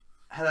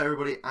Hello,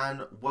 everybody,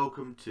 and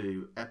welcome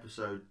to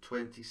episode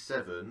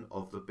 27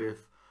 of the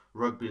Biff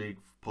Rugby League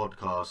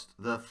podcast,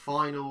 the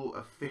final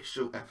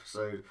official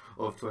episode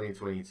of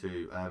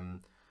 2022.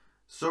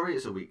 Sorry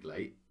it's a week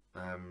late.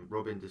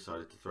 Robin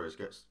decided to throw his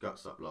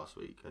guts up last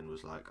week and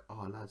was like,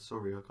 "Oh, lad,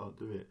 sorry, I can't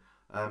do it."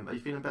 Are you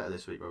feeling better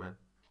this week, Robin?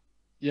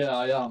 Yeah,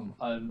 I am,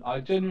 and I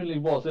genuinely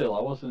was ill.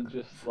 I wasn't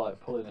just like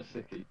pulling a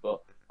sickie,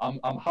 but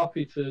I'm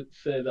happy to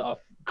say that I've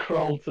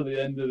crawled to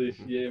the end of this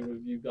year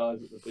with you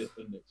guys at the Biff,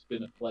 and it's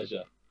been a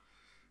pleasure.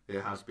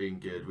 It has been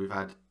good. We've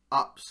had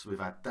ups, we've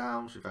had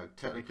downs, we've had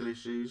technical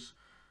issues,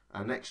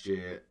 and next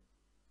year,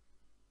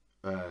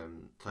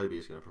 Toby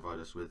is going to provide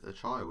us with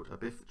a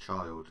Biff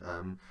child.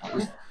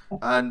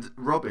 And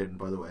Robin,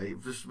 by the way,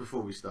 just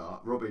before we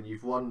start, Robin,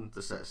 you've won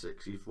the set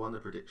six, you've won the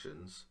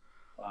predictions.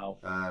 Wow.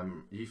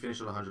 You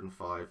finished on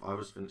 105. I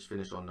was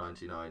finished on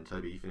 99.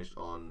 Toby, you finished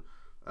on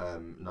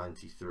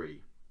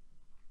 93.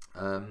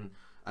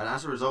 And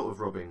as a result of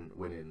Robin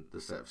winning the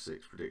set of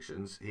six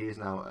predictions, he is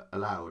now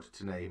allowed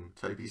to name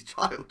Toby's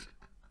child.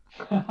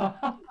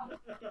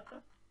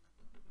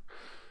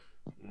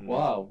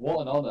 Wow,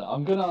 what an honour!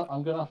 I'm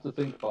gonna have to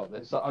think about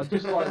this. I'd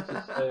just like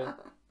to say,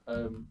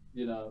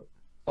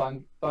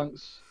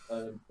 thanks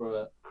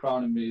for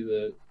crowning me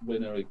the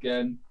winner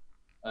again.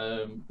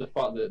 The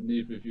fact that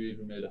neither of you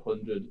even made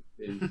 100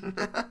 is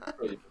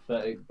pretty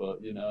pathetic,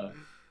 but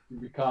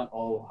we can't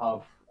all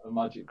have a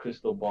magic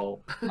crystal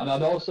ball. And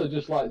I'd also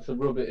just like to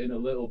rub it in a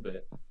little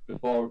bit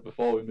before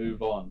we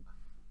move on,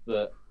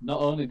 that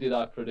not only did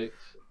I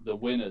predict the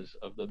winners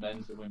of the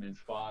men's and women's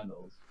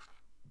finals,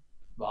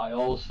 but I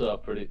also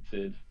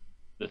predicted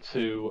the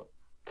two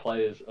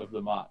players of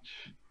the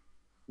match,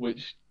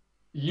 which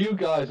you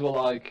guys were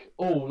like,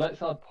 "Oh,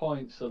 let's add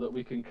points so that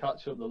we can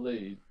catch up the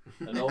lead,"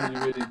 and all you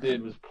really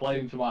did was play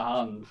into my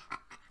hands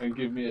and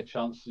give me a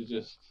chance to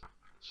just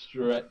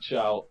stretch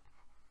out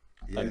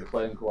and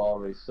claim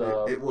glory.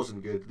 So it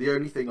wasn't good. The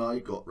only thing I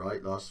got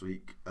right last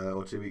week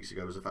or 2 weeks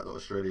ago was the fact that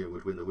Australia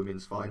would win the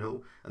women's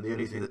final, and the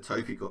only thing that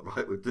Toby got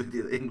right would be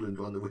that England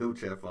won the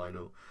wheelchair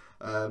final.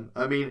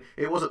 I mean,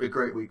 it wasn't a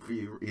great week for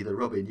you either,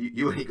 Robin.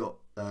 You only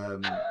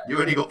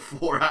got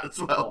 4 out of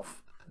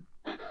 12.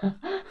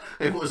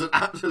 It was an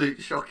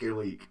absolute shocking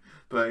week,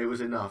 but it was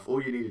enough.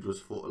 All you needed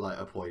was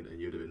a point, and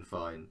you'd have been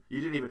fine.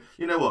 You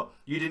know what?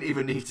 You didn't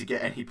even need to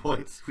get any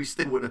points. We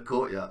still wouldn't have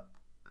caught you.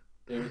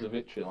 It was a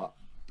victory lap.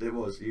 It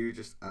was. You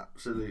just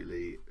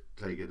absolutely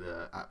taken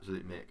an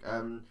absolute mick.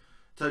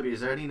 Toby,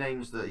 is there any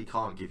names that he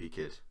can't give you,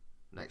 kid,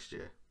 next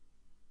year?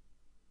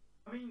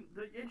 I mean,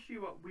 the issue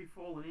that we've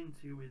fallen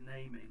into with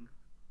naming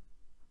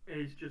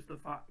is just the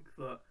fact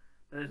that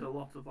there's a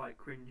lot of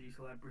cringy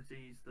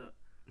celebrities that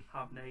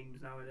have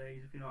names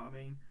nowadays, if you know what I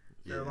mean.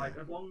 So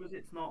as long as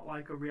it's not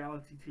a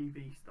reality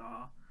TV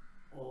star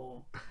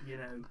or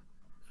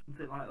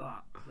something like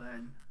that,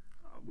 then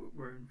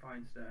we're in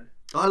fine stead.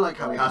 I like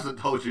how he hasn't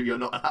told you you're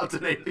not allowed to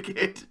name the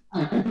kid.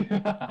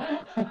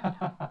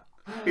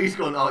 He's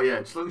gone, "Oh yeah,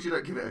 as long as you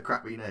don't give it a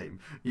crappy name,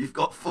 you've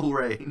got full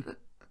reign."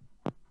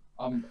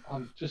 I'm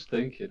just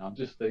thinking.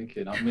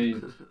 I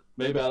mean,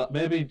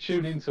 maybe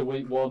tune into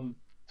week 1,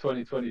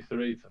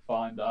 2023 to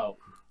find out.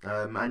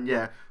 And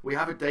we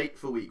have a date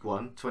for week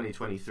 1,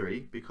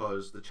 2023,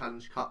 because the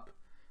Challenge Cup,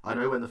 I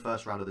know when the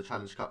first round of the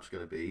Challenge Cup's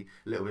going to be.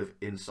 A little bit of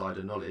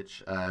insider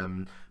knowledge.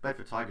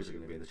 Bedford Tigers are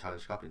going to be in the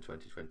Challenge Cup in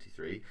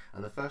 2023,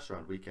 and the first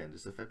round weekend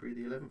is the February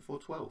the 11th or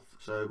 12th.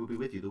 So we'll be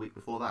with you the week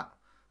before that.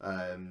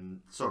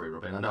 Sorry,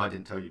 Robin, I know I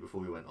didn't tell you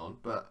before we went on,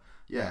 but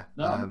yeah.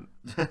 No,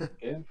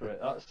 game for it.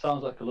 That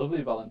sounds like a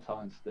lovely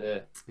Valentine's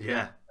Day.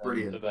 Yeah,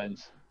 brilliant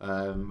event.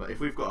 If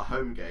we've got a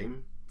home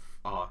game,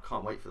 I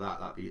can't wait for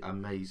that. That'd be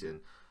amazing.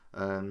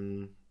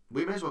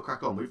 We may as well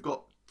crack on. We've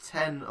got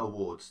 10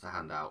 awards to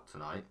hand out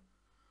tonight.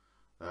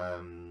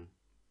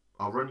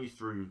 I'll run you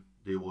through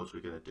the awards we're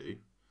going to do.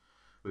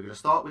 We're going to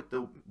start with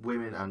the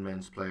Women and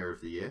Men's Player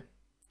of the Year.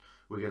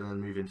 We're going to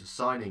move into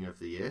Signing of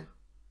the Year.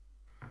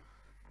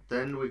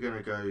 Then we're going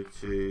to go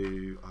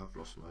to... I've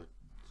lost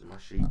my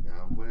sheet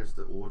now. Where's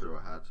the order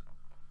I had?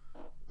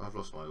 I've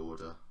lost my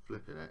order.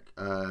 Flipping heck.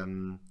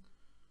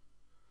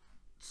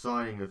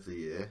 Signing of the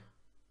Year.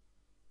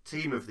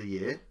 Team of the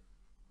Year.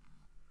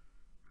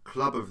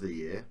 Club of the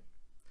Year.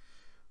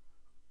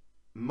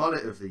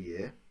 Mullet of the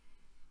Year.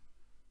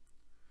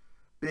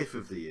 Biff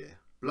of the Year.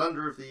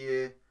 Blunder of the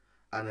Year.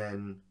 And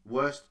then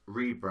Worst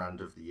Rebrand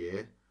of the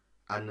Year.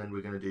 And then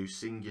we're going to do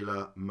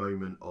Singular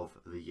Moment of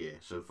the Year.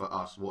 So for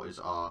us,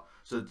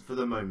 so for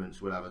the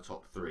moments, we'll have a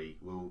top 3.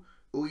 We'll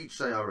each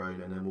say our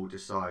own, and then we'll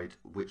decide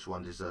which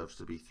one deserves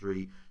to be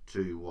 3,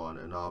 2, 1.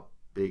 And our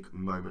big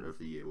moment of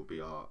the year will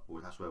be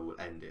that's where we'll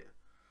end it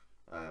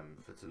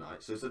for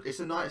tonight. So it's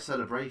a night of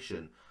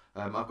celebration.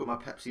 I've got my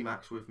Pepsi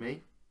Max with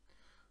me.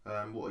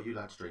 What are you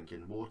lads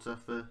drinking? Water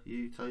for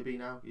you, Toby,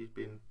 now? You've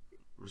been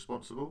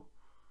responsible?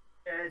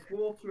 Yeah, it's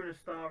water and a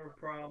Star of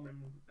Pram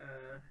and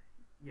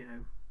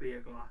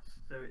beer glass.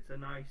 So it's a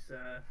nice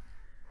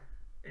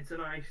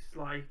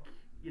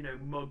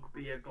mug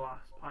beer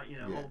glass,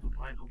 holds a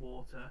pint of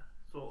water,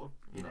 sort of,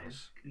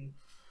 nice.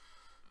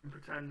 and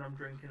pretend I'm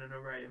drinking an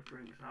array of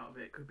drinks out of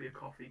it. Could be a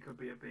coffee, could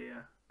be a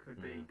beer,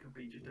 could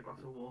be just a glass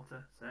of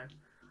water. So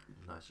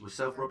Nice. With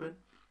self, Robin?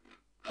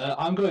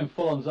 I'm going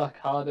full on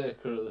Zach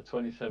Hardacre at the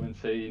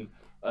 2017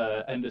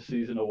 end of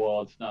season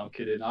awards. No, I'm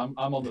kidding. I'm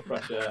on the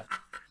fresh air.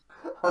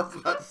 I was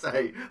about to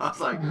say, I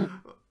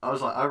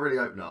was like, I really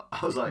hope not.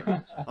 I was like,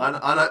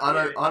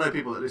 I know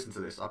people that listen to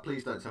this.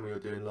 Please don't tell me you're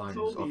doing lines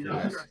told off me the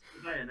he's list. stressed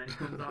today, and then he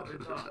comes out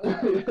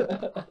with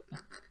that.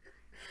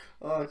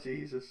 Oh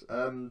Jesus.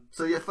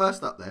 So yeah,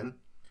 first up then,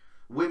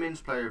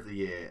 Women's Player of the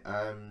Year.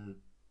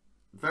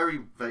 Very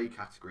vague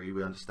category.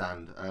 We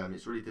understand.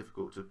 It's really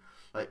difficult to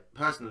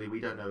personally. We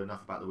don't know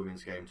enough about the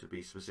women's game to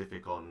be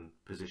specific on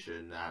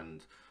position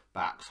and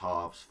backs,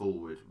 halves,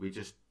 forward.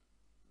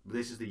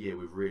 This is the year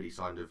we've really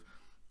kind of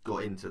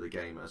got into the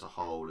game as a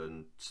whole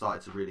and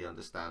started to really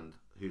understand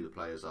who the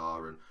players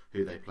are and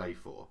who they play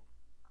for.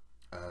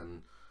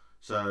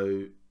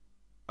 So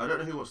I don't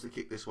know who wants to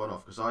kick this one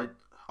off because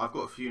I've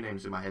got a few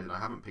names in my head and I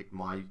haven't picked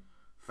my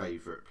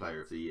favourite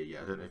player of the year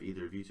yet. I don't know if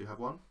either of you two have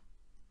one.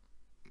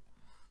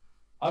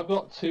 I've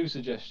got two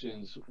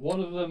suggestions. One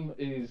of them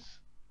is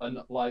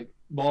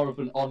more of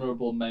an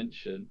honourable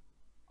mention,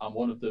 and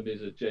one of them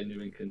is a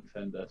genuine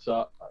contender.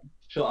 So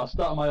I'll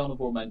start my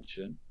honourable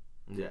mention.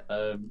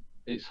 Yeah.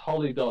 It's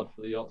Holly Dodd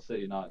for the York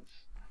City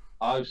Knights.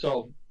 I've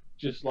sort of,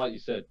 just like you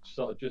said,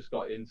 sort of just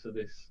got into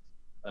this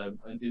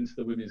and into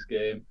the women's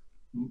game,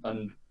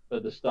 and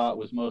at the start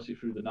was mostly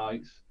through the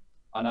Knights,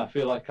 and I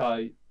feel like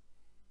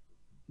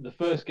the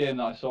first game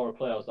that I saw her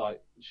play, I was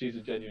like, she's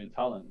a genuine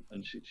talent,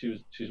 and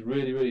she's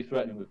really, really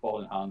threatening with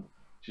ball in hand.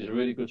 She's a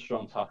really good,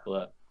 strong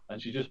tackler, and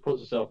she just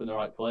puts herself in the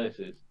right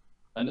places.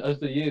 And as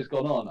the years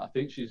gone on, I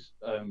think she's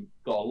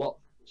got a lot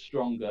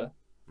stronger,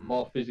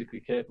 more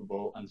physically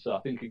capable, and so I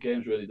think her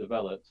game's really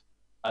developed.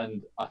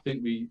 And I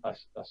think I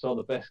saw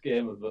the best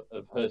game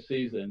of her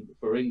season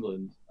for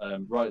England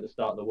right at the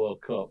start of the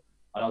World Cup,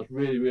 and I was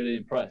really, really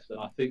impressed. And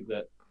I think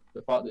that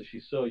the fact that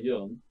she's so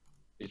young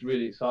is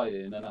really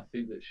exciting, and I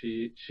think that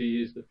she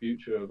is the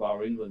future of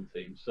our England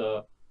team.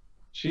 So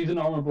she's an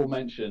honourable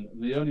mention.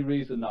 And the only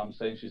reason that I'm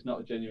saying she's not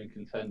a genuine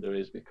contender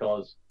is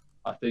because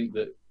I think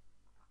that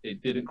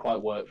it didn't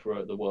quite work for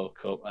her at the World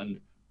Cup. And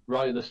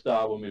right at the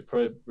start, when we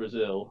played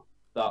Brazil,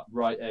 that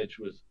right edge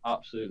was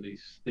absolutely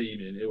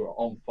steaming. It were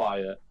on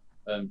fire.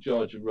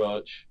 Georgia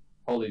Roach,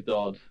 Holly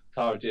Dodd,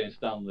 Tara Jane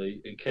Stanley,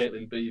 and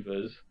Caitlin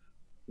Beavers.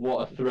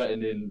 What a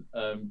threatening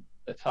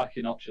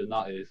attacking option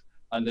that is.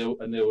 And they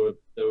were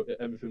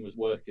everything was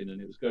working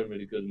and it was going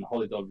really good. And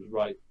Holly Dodd was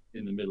right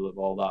in the middle of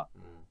all that.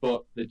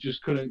 But they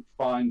just couldn't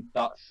find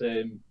that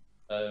same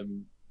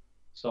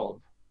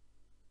sort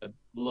of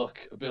luck,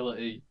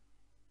 ability,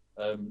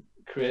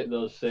 create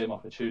those same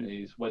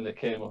opportunities when they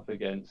came up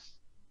against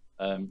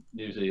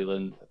New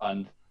Zealand,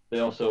 and they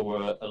also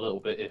were a little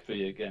bit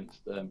iffy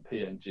against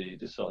PNG,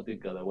 just sort of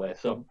didn't go their way.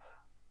 So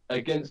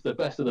against the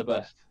best of the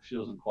best, she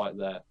wasn't quite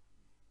there,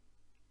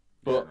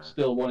 but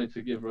still wanted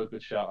to give her a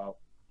good shout out.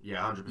 Yeah,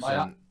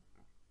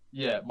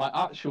 100%. My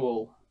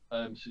actual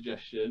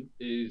suggestion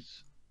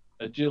is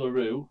a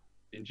Gillaroo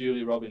in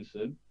Julie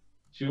Robinson.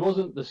 She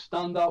wasn't the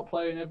standout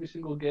player in every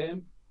single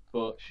game,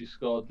 but she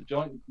scored the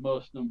joint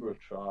most number of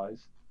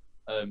tries.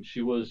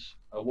 She was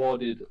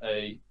awarded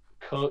a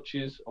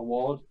coaches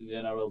award in the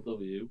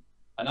NRLW,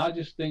 and I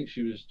just think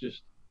she was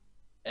just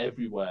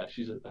everywhere.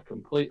 She's a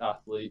complete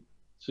athlete,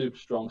 super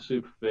strong,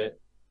 super fit,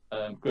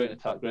 great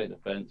attack, great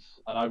defence,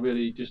 and I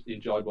really just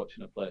enjoyed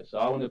watching her play. So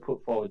I want to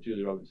put forward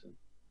Julie Robinson.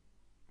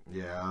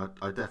 Yeah,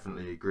 I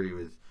definitely agree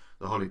with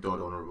the Holly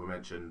Dodd honourable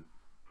mention.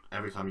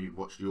 Every time you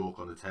watched York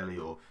on the telly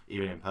or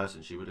even in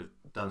person, she would have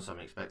done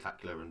something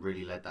spectacular and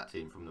really led that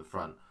team from the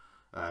front.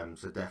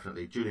 So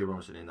definitely, Julia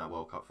Robinson in that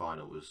World Cup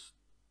final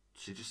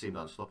she just seemed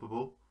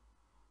unstoppable.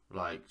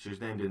 Like, she was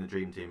named in the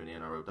dream team in the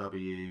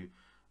NRLW.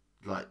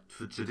 Like,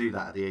 to do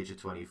that at the age of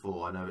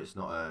 24, I know it's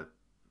not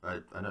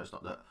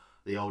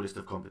the oldest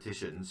of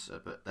competitions,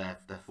 but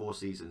they're 4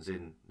 seasons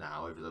in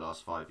now over the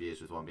last 5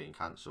 years with one being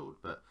cancelled.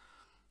 But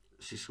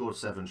she scored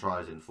 7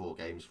 tries in 4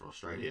 games for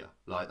Australia.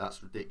 Like,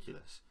 that's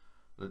ridiculous.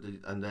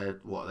 And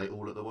are they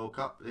all at the World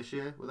Cup this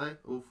year? Were they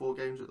all 4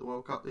 games at the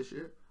World Cup this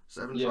year?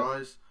 7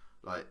 tries.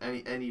 Like,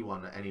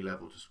 anyone at any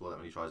level to score that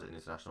many tries at an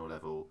international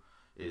level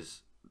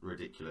is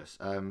ridiculous.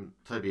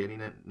 Toby, any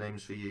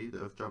names for you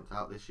that have jumped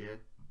out this year?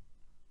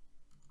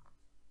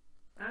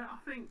 I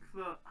think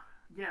that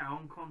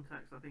on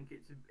context, I think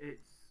it's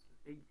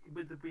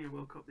with the being a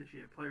World Cup this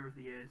year, Player of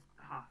the Year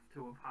have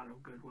to have had a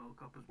good World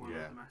Cup as well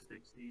as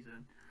domestic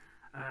season.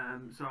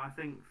 So I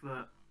think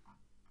that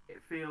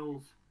it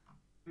feels,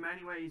 in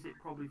many ways, it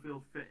probably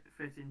feels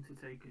fitting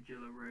to take a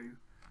Gillaroo.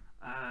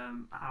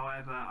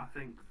 However, I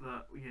think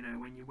that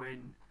when you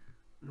win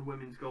the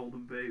women's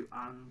Golden Boot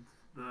and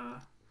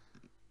the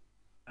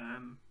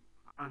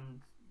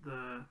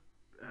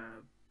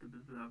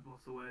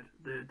what's the word?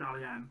 The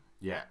Dally M.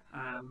 Yeah.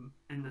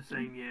 In the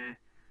same year,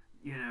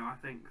 I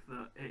think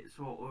that it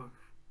sort of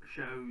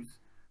shows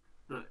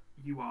that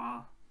you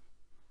are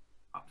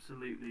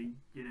absolutely,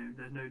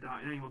 there's no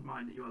doubt in anyone's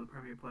mind that you are the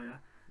premier player.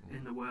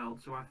 in the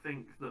world. So I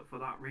think that for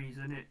that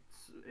reason,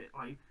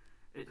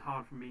 it's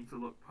hard for me to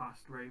look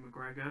past Ray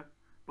McGregor.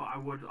 But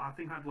I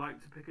think I'd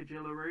like to pick a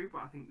Gillaroo,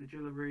 but I think the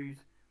Gillaroos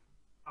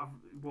have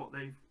what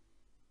they've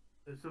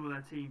some of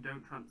their team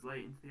don't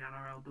translate into the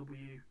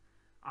NRLW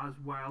as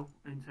well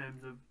in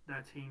terms of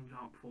their teams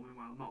aren't performing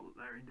well. Not that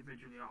they're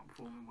individually aren't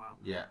performing well.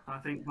 Yeah. I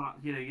think that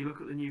you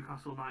look at the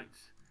Newcastle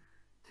Knights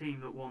team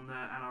that won the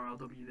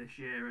NRLW this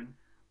year, and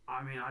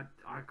I mean I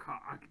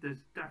can't.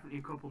 There's definitely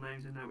a couple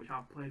names in there which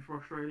have played for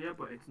Australia,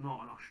 but it's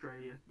not an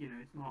Australia.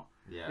 It's not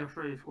the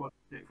Australia squad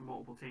picked from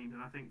multiple teams,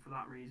 and I think for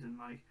that reason,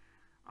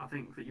 I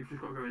think that you've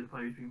just got to go with the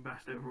player who's been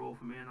best overall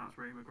for me, and that's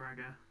Ray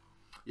McGregor.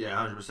 Yeah,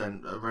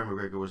 100%. Ray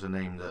McGregor was a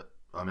name that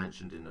I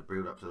mentioned in the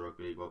build-up to the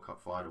Rugby League World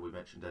Cup final. We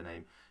mentioned her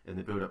name in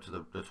the build-up to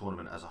the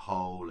tournament as a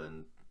whole,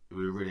 and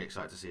we were really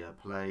excited to see her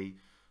play.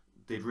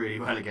 Did really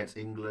well against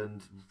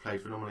England,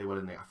 played phenomenally well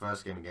in the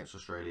first game against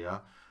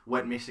Australia.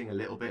 Went missing a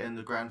little bit in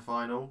the grand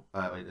final,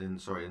 in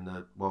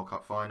the World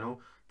Cup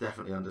final.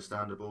 Definitely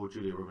understandable.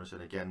 Julia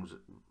Robinson again was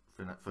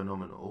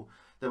phenomenal.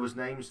 There was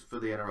names for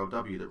the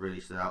NRLW that really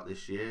stood out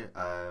this year.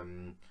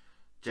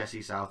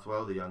 Jessie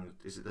Southwell,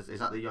 is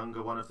that the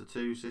younger one of the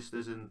two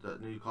sisters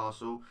at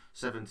Newcastle?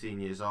 17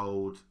 years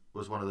old,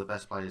 was one of the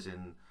best players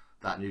in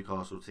that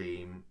Newcastle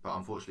team, but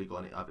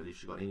unfortunately I believe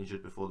she got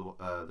injured before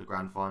the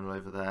grand final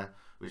over there,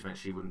 which meant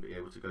she wouldn't be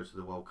able to go to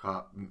the World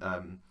Cup.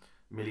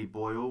 Millie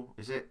Boyle,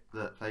 is it,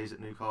 that plays at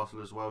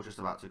Newcastle as well, just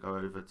about to go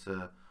over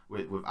to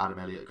with Adam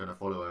Elliott going to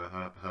follow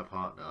her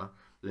partner,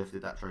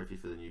 lifted that trophy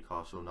for the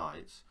Newcastle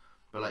Knights.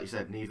 But like you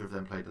said, neither of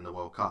them played in the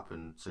World Cup,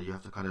 and so you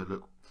have to kind of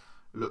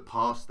look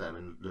past them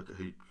and look at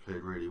who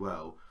played really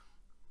well.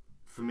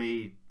 For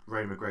me,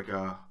 Ray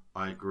McGregor,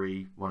 I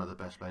agree, one of the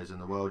best players in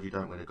the world. You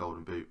don't win a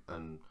Golden Boot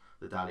and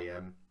the Dally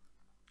M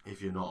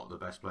if you're not the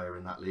best player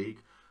in that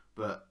league.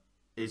 But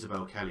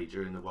Isabel Kelly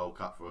during the World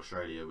Cup for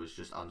Australia was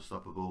just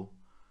unstoppable.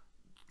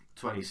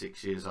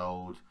 26 years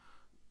old,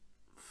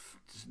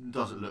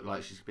 doesn't look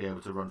like she's going to be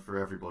able to run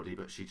through everybody,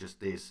 but she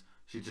just is.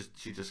 She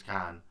just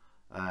can.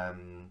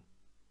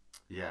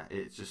 Yeah,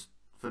 it's just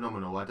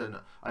phenomenal. I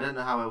don't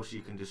know how else you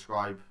can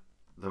describe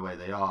the way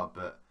they are,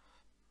 but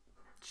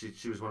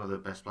she was one of the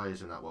best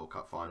players in that World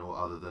Cup final,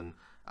 other than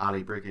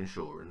Ali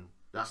Brigginshaw, and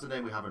that's the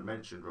name we haven't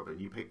mentioned, Robin.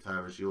 You picked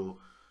her as your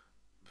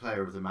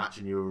player of the match,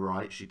 and you were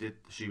right.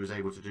 She was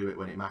able to do it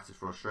when it mattered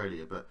for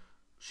Australia, but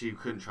she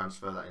couldn't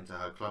transfer that into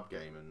her club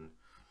game, and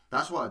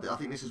that's why I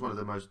think this is one of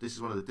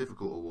the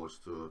difficult awards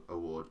to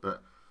award.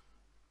 But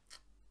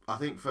I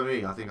think for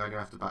me, I'm going to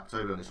have to back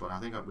Toby on this one. I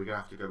think we're going to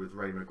have to go with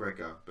Ray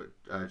McGregor,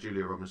 but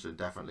Julia Robinson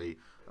definitely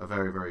a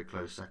very, very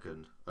close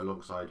second,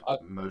 alongside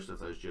most of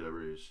those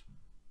Gillaroos.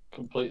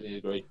 Completely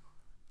agree.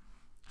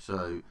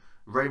 So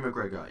Ray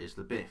McGregor is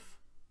the Biff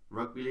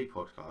Rugby League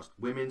Podcast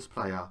Women's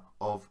Player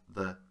of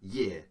the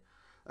Year.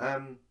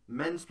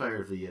 Men's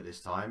Player of the Year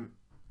this time.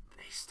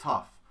 It's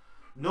tough.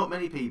 Not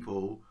many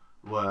people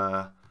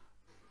were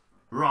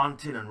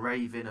ranting and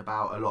raving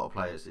about a lot of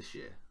players this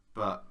year,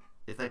 but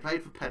if they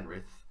played for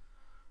Penrith,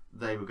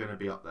 they were going to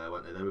be up there,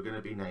 weren't they? They were going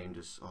to be named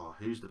as,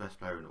 who's the best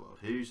player in the world?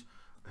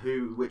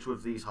 Which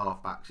of these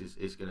halfbacks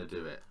is going to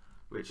do it?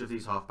 Which of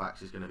these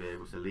halfbacks is going to be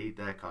able to lead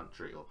their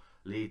country or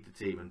lead the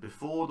team? And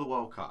before the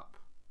World Cup,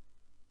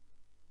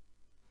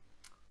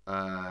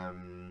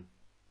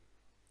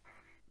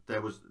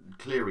 there was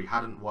Cleary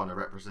hadn't won a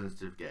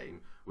representative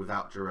game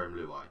without Jerome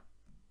Luai,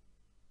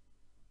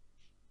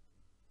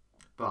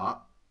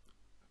 but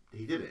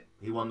he did it.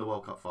 He won the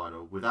World Cup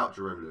final without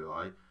Jerome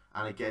Luai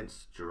and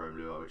against Jerome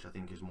Luai, which I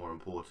think is more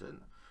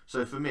important.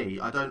 So for me,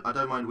 I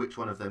don't mind which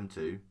one of them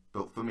two,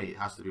 but for me, it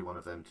has to be one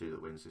of them two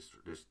that wins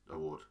this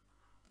award.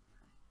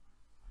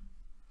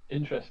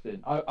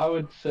 Interesting. I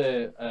would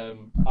say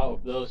out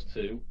of those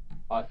two,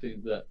 I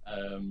think that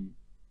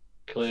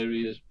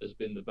Cleary has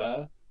been the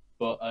better.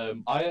 But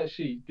I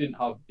actually didn't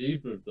have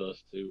either of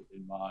those two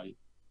in my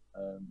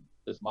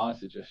as my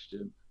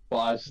suggestion. But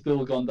I've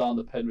still gone down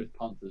the Penrith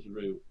Panthers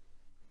route,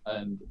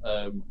 and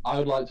I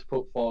would like to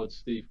put forward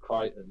Steve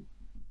Crichton.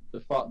 The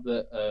fact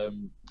that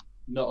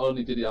not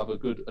only did he have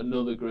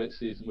another great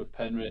season with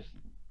Penrith,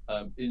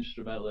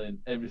 instrumental in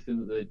everything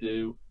that they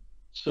do,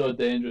 so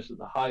dangerous at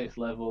the highest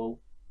level,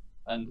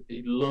 and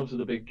he loves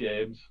the big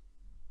games.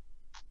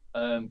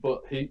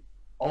 But he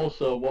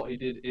also what he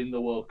did in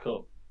the World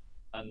Cup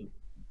and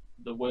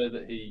the way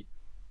that he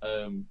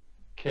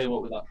came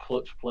up with that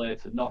clutch play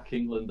to knock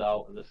England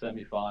out at the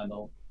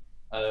semi-final,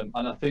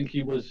 and I think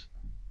he was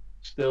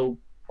still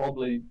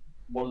probably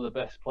one of the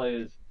best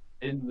players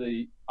in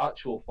the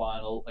actual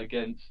final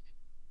against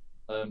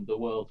the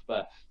world's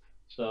best.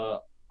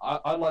 So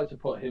I'd like to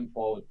put him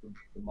forward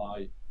for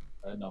my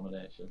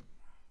nomination.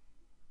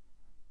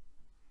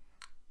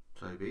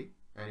 Toby,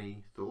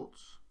 any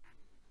thoughts?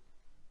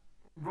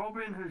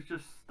 Robin has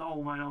just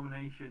stole my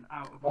nomination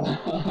out of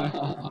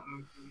my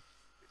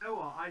You know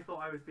what? I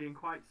thought I was being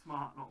quite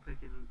smart not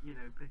picking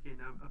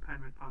a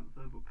Penrith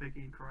Panther, but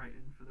picking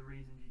Crichton for the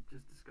reasons you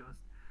just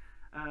discussed.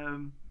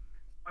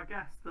 I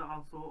guess that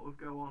I'll sort of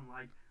go on.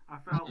 Like, I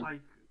felt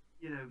like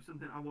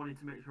something I wanted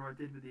to make sure I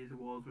did with these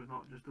awards was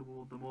not just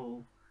award them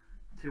all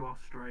to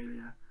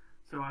Australia.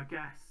 So I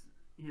guess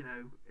in you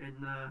know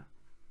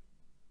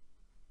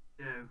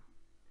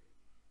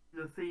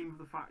the theme of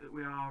the fact that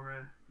we are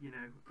a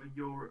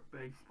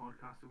Europe-based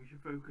podcast, so we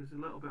should focus a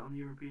little bit on the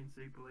European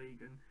Super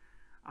League, and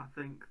I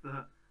think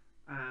that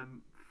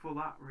for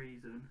that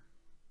reason,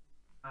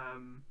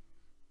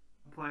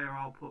 the player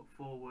I'll put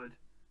forward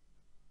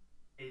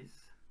is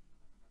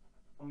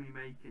Tommy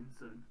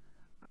Makinson.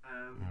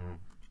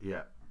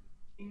 Yeah.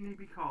 Mainly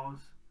because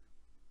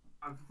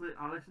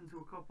I listened to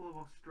a couple of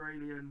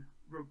Australian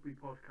rugby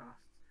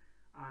podcasts,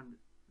 and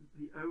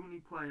the only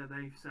player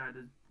they've said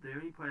is the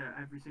only player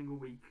every single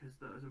week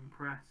that has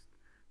impressed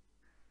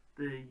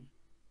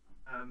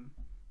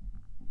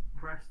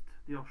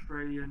the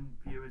Australian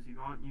viewers who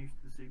aren't used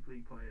to the Super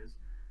League players,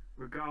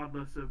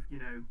 regardless of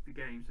the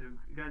game. So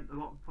again, a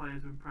lot of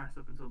players were impressed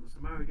up until the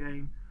Samoa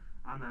game,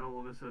 and then all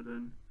of a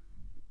sudden,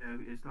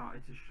 it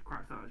started to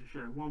cracks started to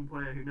show. One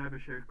player who never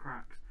showed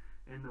cracks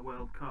in the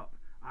World Cup,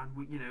 and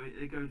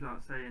it goes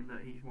without saying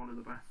that he's one of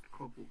the best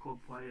club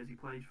players. He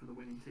plays for the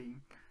winning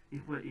team. He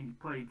played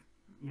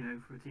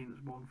for a team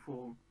that's won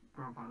 4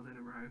 grand finals in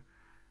a row.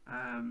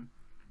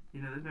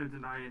 There's no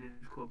denying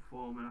his club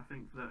form, and I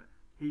think that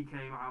he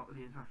came out of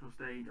the international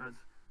stage as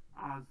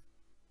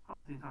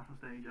the international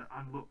stage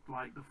and looked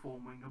like the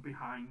form winger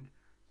behind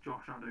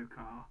Josh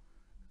Adokar.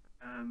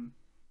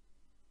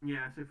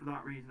 So for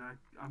that reason,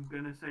 I'm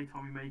gonna say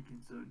Tommy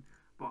Makinson,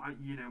 but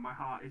my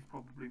heart is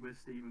probably with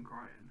Stephen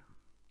Crichton.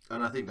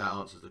 And I think that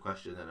answers the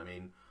question then. I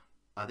mean,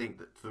 I think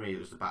that for me it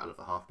was the battle of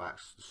the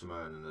halfbacks,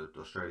 Samoan and the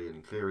Australian,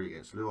 and Cleary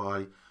against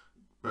Luai,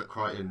 but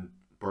Crichton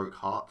broke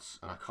hearts,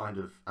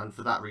 and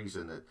for that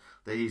reason that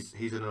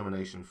he's a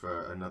nomination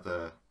for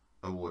another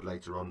award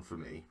later on for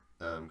me.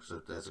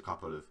 So there's a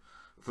couple of,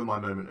 for my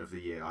moment of the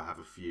year, I have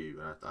a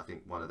few, and I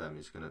think one of them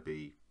is going to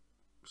be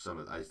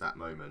that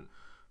moment.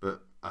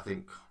 But I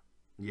think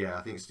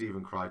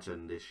Stephen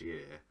Crichton this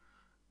year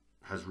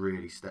has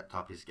really stepped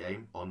up his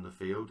game on the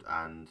field,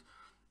 and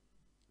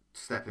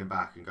stepping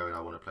back and going,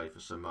 I want to play for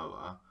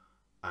Samoa,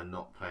 and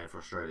not playing for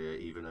Australia,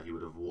 even though he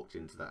would have walked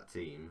into that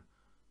team,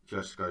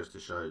 just goes to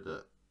show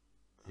that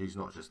he's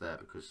not just there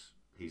because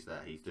he's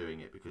there. He's doing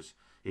it because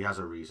he has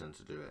a reason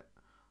to do it.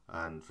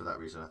 And for that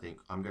reason, I think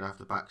I'm going to have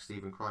to back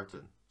Stephen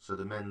Crichton. So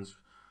the men's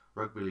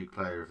Rugby League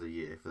Player of the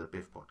Year for the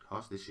Biff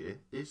podcast this year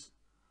is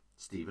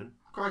Stephen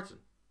Crichton.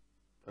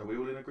 Are we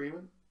all in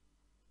agreement?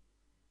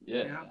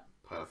 Yeah.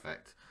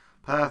 Perfect.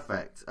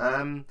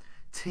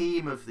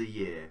 Team of the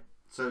Year.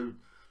 So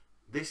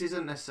this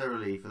isn't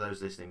necessarily, for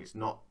those listening, it's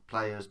not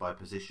players by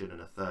position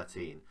and a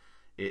 13.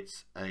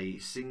 It's a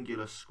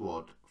singular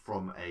squad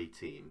from a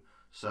team.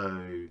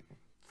 So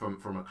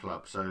from a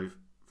club. So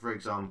for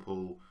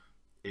example,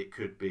 it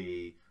could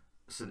be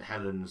St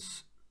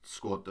Helens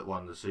squad that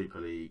won the Super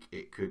League.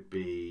 It could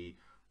be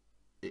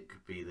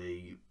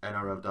the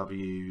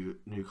NRLW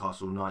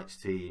Newcastle Knights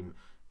team.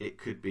 It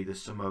could be the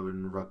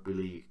Samoan Rugby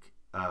League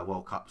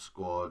World Cup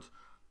squad.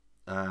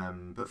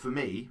 But for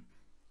me,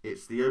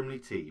 it's the only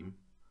team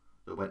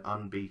that went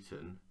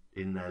unbeaten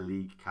in their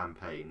league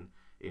campaign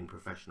in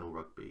professional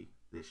rugby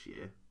this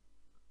year,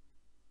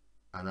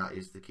 and that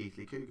is the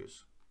Keighley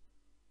Cougars.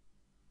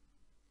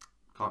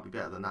 Can't be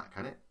better than that,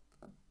 can it?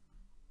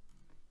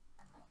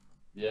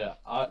 Yeah,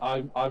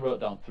 I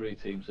wrote down 3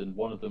 teams, and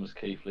one of them was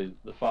Keighley.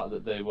 The fact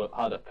that they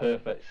had a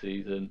perfect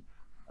season,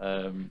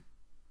 and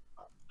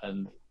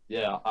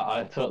yeah,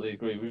 I totally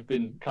agree. We've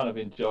been kind of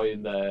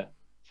enjoying their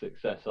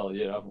success all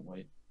year, haven't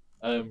we?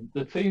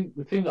 The team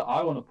that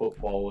I want to put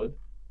forward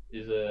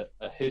is a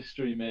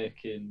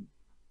history-making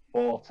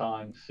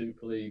 4-time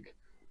Super League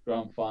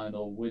Grand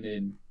Final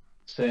winning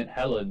St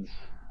Helens.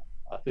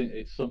 I think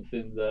it's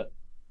something that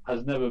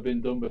has never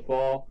been done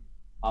before,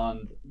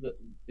 and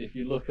if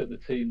you look at the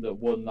team that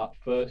won that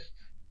first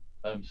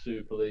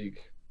Super League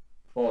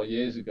 4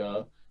 years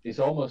ago, it's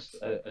almost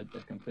a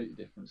completely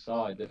different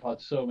side. They've had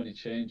so many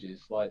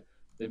changes. Like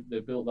they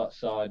built that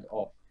side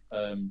off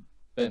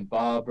Ben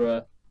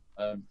Barbara,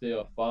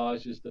 Theo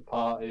Fage has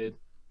departed.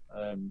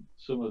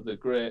 Some of the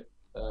great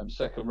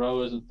second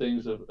rowers and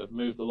things have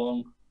moved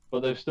along,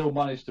 but they've still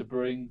managed to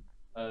bring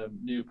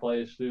new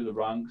players through the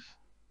ranks.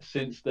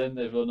 Since then,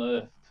 they've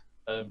unearthed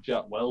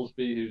Jack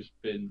Wellesby, who's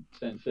been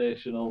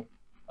sensational,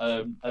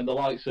 and the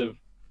likes of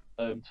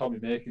Tommy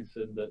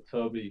Makinson that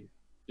Toby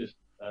just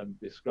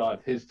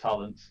described his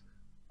talents.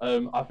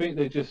 I think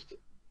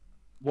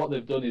what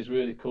they've done is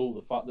really cool.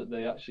 The fact that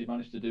they actually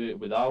managed to do it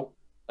without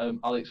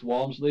Alex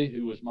Walmsley,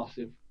 who was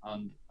massive,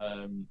 and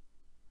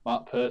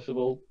Matt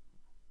Percival.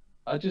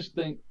 I just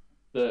think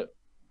that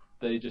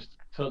they just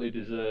totally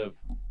deserve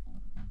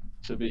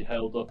to be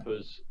held up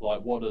as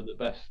like one of the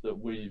best that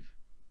we've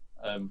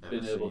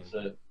been able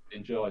to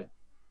enjoy.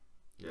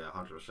 Yeah,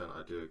 100%.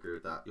 I do agree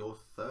with that. Your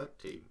third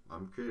team,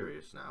 I'm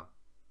curious now.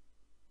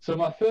 So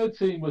my third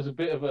team was a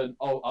bit of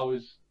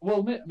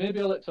maybe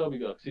I'll let Toby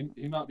go because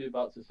he might be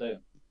about to say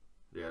it.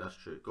 Yeah, that's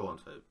true. Go on,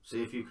 Toby.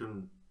 See if you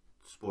can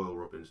spoil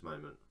Robin's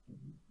moment.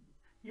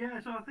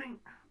 Yeah, so I think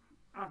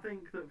I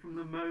think that from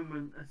the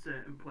moment a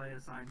certain player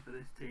signed for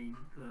this team,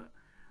 that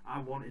I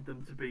wanted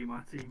them to be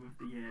my team of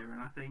the year,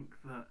 and I think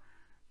that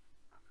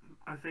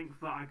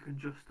I can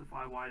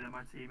justify why they're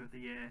my team of the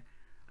year,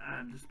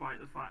 despite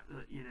the fact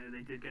that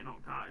they did get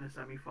knocked out in a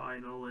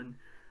semi-final, and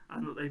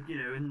that they've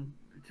and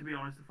to be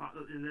honest, the fact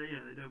that they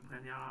don't play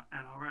in the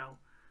NRL.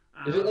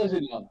 Is it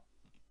Lesignan?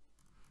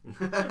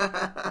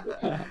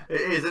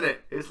 It is, isn't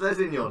it? It's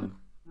Lesignan.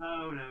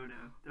 No,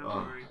 don't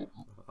worry.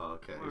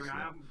 Okay. Don't worry, I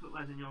haven't put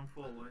Lesignan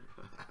forward,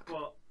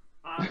 but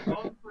I've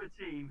gone for a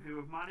team who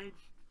have managed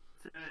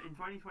to, in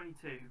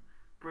 2022,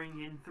 bring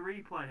in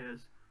 3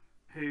 players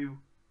who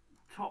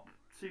top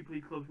Super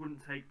League clubs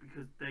wouldn't take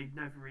because they'd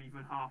never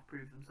even half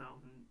proved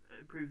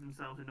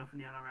themselves enough in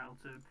the NRL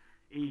to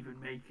even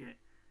make it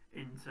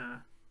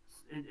into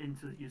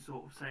your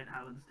sort of St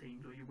Helens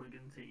teams or your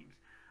Wigan teams.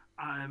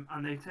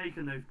 And they've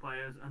taken those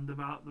players and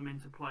developed them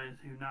into players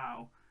who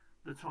now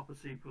the top of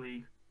Super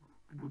League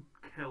would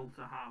kill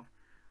to have,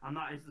 and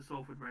that is the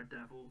Salford Red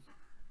Devils.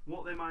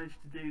 What they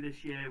managed to do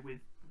this year with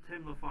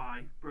Tim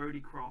Lafai, Brodie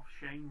Croft,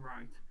 Shane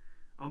Wright,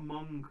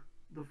 among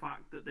the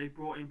fact that they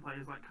brought in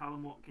players like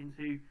Callum Watkins,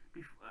 who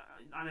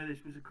I know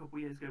this was a couple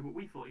of years ago, but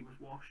we thought he was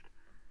washed.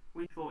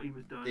 We thought he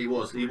was done. He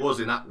was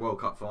in that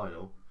World Cup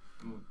final.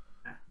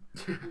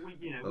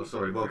 Yeah.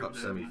 World Cup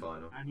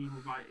semi-final. And he's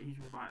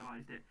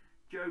revitalised it.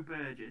 Joe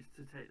Burgess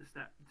to take the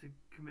step to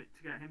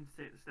get him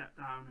to take the step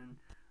down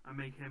and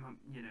make him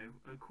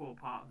a core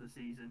part of the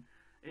season.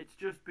 It's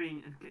just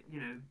been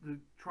the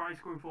try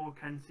scoring for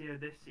Kensio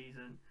this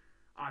season.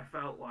 I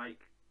felt like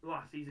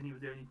last season he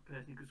was the only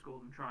person who could score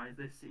them tries.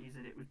 This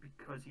season it was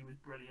because he was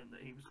brilliant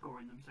that he was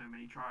scoring them so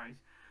many tries,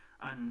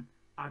 and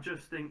I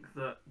just think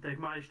that they've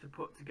managed to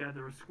put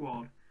together a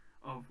squad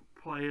of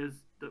players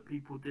that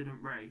people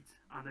didn't rate,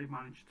 and they've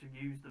managed to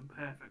use them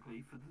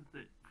perfectly for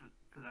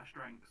their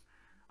strengths.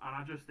 And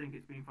I just think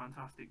it's been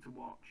fantastic to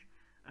watch.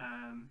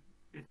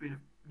 It's been,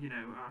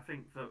 I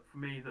think that for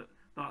me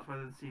that's why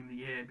they're the team of the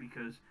year,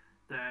 because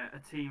they're a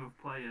team of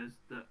players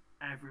that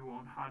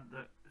everyone had,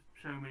 that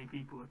so many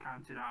people have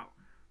counted out,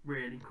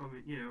 really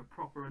coming, a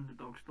proper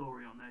underdog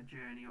story on their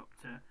journey up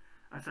to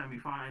a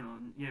semi-final.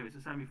 And it's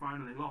a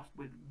semi-final they lost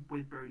with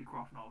Brodie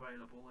Croft not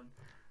available,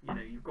 and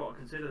you've got to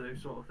consider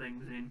those sort of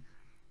things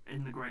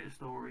in the greater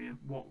story of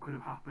what could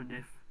have happened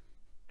if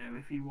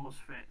he was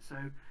fit. So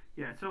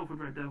yeah, Telford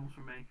Red Devils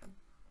for me.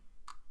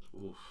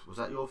 Oof. Was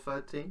that your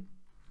third team?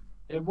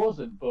 It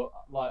wasn't, but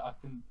like I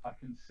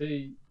can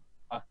see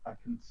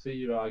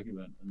your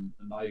argument, and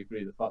I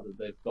agree. The fact that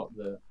they've got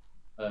the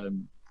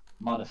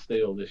Man of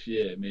Steel this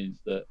year means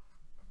that,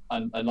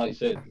 and like you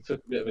said, they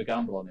took a bit of a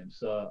gamble on him.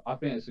 So I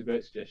think it's a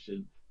great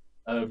suggestion.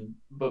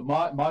 But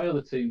my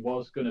other team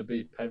was going to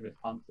be Penrith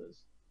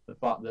Panthers. The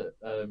fact that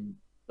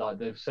like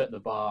they've set the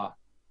bar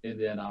in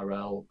the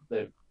NRL,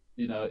 they've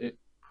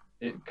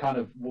it kind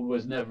of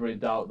was never in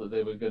doubt that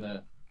they were going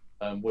to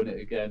win it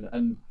again.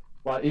 And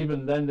like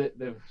even then,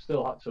 they've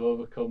still had to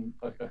overcome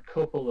a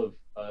couple of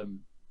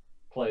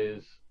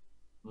players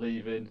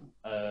leaving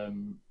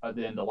at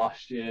the end of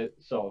last year.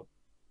 So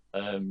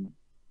I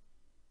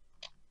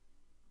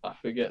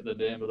forget the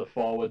name of the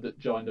forward that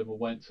joined them and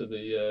went to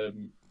the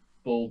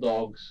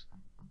Bulldogs,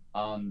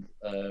 and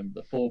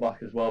the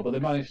fullback as well. But they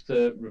managed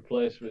to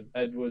replace with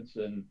Edwards,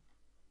 and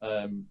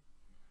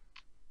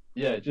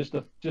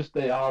just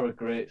they are a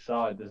great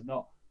side. There's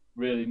not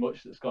really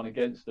much that's gone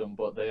against them,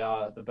 but they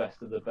are the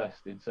best of the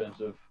best in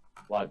terms of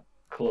like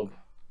club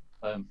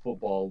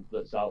football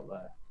that's out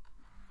there.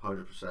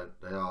 100%.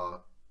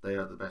 They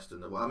are the best in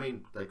the world. I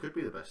mean, they could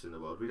be the best in the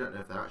world. We don't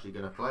know if they're actually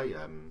going to play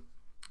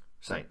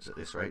Saints at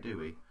this rate, do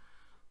we?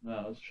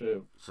 No, that's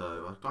true.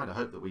 So I kind of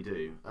hope that we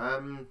do.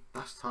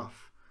 That's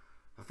tough.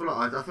 I feel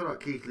like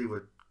Keighley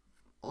were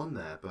on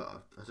there,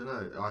 but I don't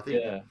know. I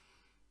think. Yeah.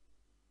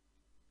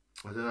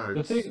 I don't know.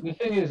 The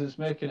thing is, it's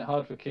making it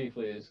hard for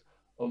Keighley is,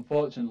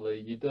 unfortunately,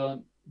 you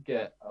don't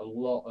get a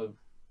lot of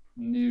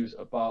news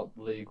about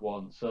League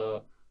One.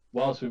 So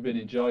whilst we've been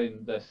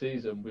enjoying their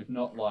season, we've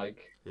not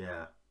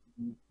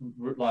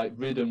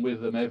ridden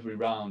with them every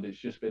round. It's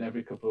just been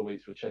every couple of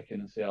weeks we're checking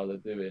and see how they're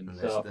doing. And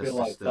so I feel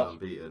like still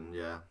unbeaten.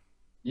 Yeah.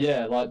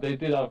 Yeah, like they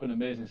did have an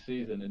amazing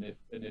season, and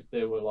if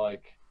they were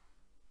like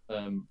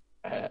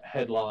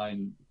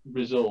headline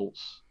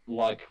results,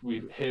 like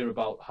we hear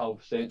about how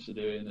Saints are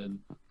doing and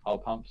how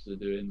Panthers are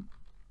doing,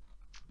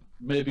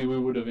 maybe we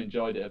would have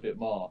enjoyed it a bit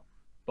more.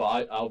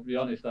 But I'll be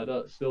honest, I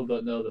still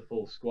don't know the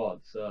full squad,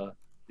 so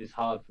it's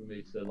hard for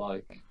me to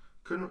like.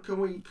 Can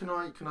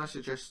I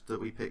suggest that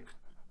we pick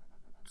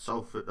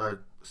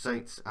Salford,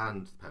 Saints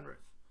and Penrith?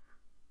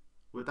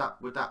 Would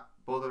that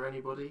bother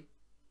anybody?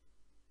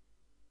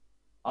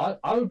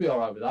 I would be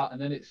alright with that, and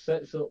then it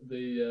sets up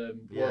the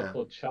World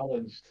Club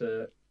Challenge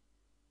to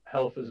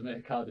help us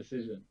make our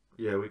decision.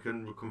 Yeah, we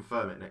can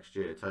confirm it next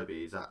year.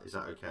 Toby, is that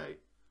okay?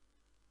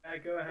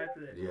 Go ahead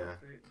with it. Yeah.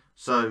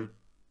 So,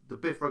 the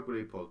B.I.F.F. Rugby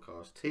League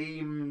podcast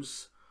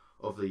teams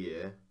of the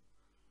year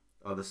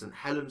are the St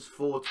Helens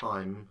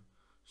 4-time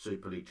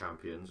Super League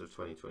champions of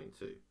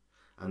 2022,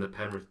 and the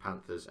Penrith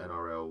Panthers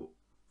NRL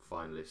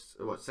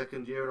finalists. What,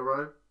 second year in a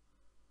row?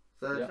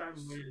 Third. Time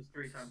winners,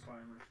 3-time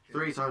finalists.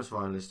 3 times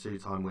finalists,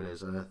 2-time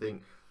winners, and I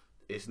think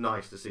it's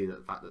nice to see that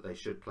the fact that they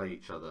should play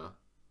each other.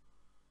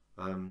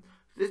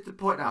 Just to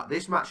point out,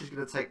 this match is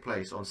going to take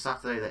place on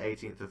Saturday, the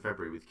 18th of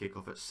February, with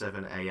kickoff at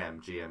 7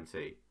 a.m.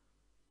 GMT.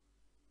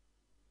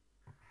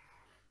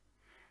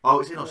 Oh,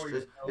 it's in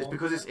Australia. It's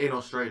because it's in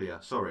Australia.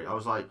 Sorry, I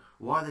was like,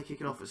 why are they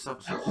kicking off at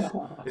 7?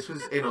 It's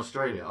because it's in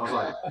Australia. I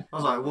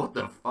was like, what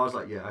the? I was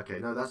like, yeah, okay,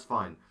 no, that's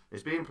fine.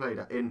 It's being played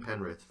in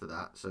Penrith for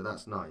that, so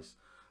that's nice.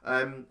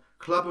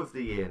 Club of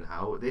the Year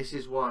now. This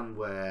is one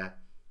where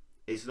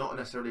it's not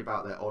necessarily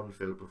about their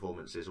on-field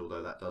performances,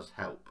 although that does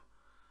help.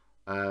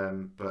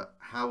 But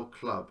how a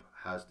club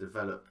has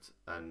developed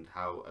and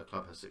how a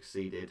club has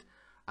succeeded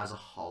as a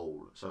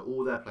whole. So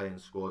all their playing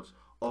squads,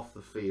 off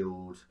the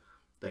field,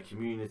 their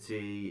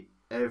community,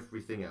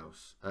 everything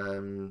else.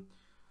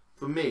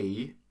 For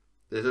me,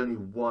 there's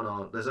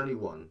only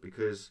one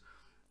because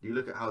you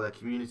look at how their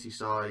community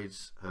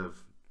sides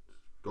have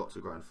got to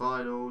grand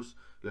finals.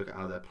 Look at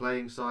how their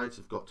playing sides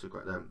have got to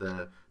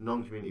their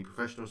non-community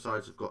professional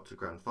sides have got to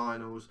grand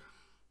finals.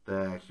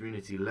 Their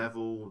community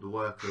level, the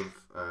work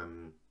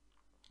of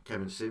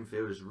Kevin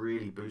Sinfield has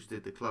really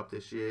boosted the club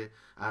this year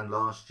and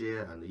last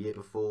year and the year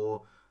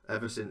before.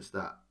 Ever since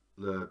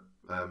the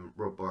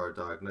Rob Borrow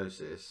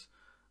diagnosis,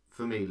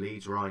 for me,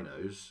 Leeds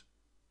Rhinos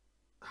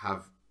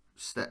have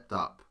stepped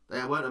up.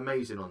 They weren't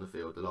amazing on the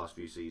field the last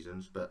few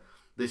seasons, but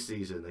this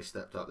season they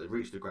stepped up. They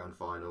reached the grand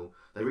final.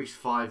 They reached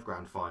 5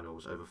 grand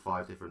finals over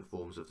 5 different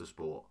forms of the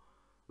sport.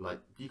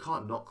 Like, you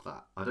can't knock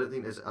that. I don't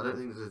think there's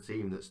a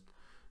team that's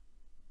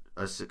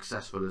as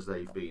successful as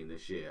they've been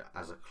this year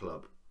as a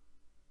club.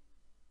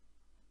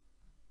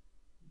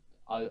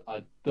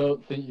 I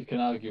don't think you can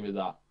argue with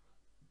that.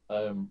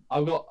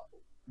 I've got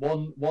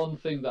one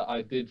thing that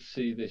I did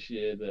see this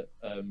year that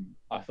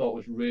I thought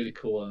was really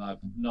cool, and I've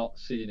not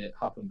seen it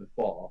happen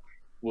before.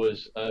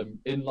 Was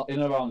in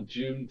around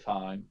June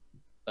time,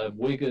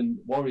 Wigan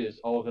Warriors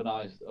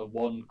organised a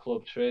one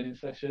club training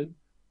session.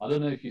 I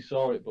don't know if you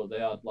saw it, but they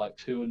had like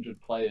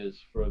 200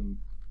 players from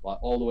like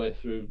all the way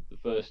through the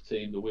first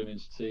team, the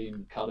women's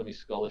team, academy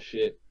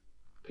scholarship,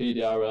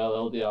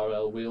 PDRL,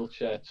 LDRL,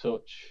 wheelchair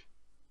touch,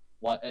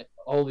 like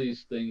all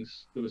these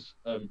things. There was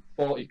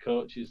 40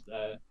 coaches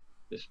there.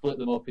 They split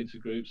them up into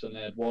groups, and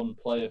they had one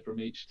player from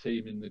each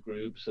team in the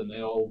groups, and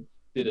they all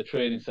did a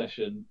training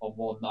session on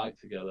one night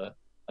together.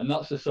 And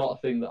that's the sort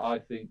of thing that I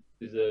think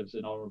deserves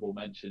an honourable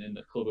mention in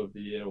the Club of the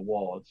Year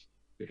awards,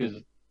 because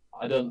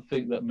I don't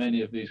think that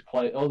many of these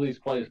all these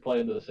players play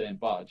under the same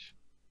badge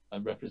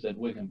and represent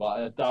Wigan, but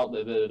I doubt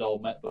that they'd all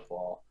met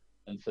before.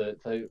 And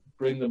to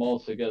bring them all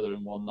together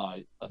in one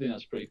night, I think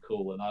that's pretty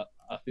cool, and I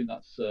think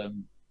that's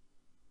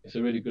it's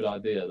a really good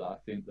idea that I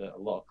think that a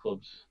lot of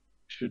clubs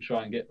should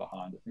try and get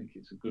behind. I think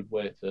it's a good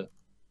way to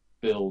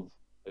build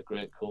a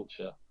great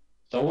culture.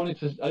 So I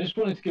just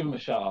wanted to give them a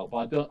shout out,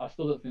 but I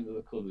still don't think they're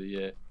the Club of the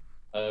Year.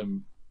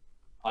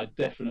 I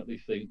definitely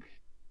think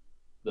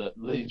that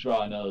Leeds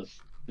Rhinos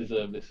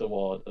deserve this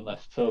award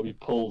unless Toby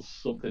pulls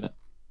something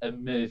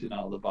amazing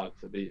out of the bag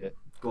to beat it.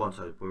 Go on,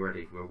 Toby. We're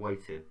ready. We're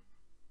waiting.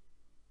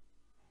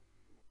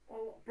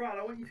 Well, Brad,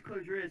 I want you to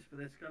close your ears for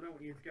this because I don't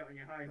want you to get on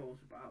your high horse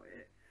about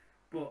it.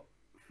 But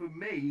for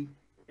me,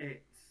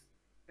 it's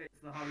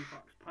the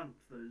Halifax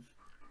Panthers,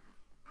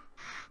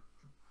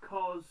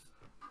 because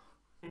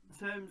in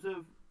terms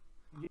of,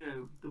 you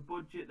know, the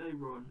budget they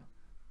run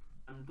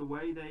and the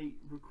way they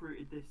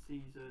recruited this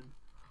season,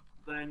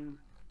 then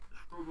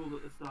struggled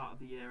at the start of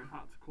the year and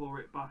had to claw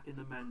it back in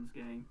the men's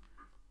game,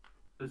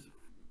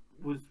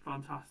 was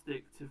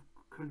fantastic to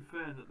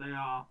confirm that they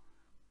are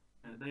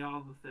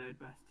the third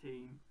best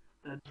team.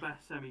 They're the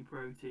best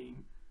semi-pro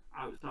team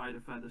outside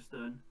of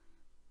Featherstone.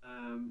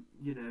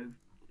 You know,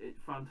 it's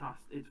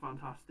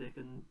fantastic,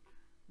 and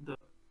that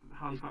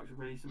Halifax have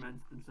really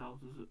cemented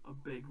themselves as a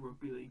big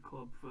rugby league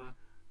club for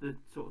the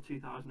sort of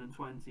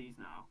 2020s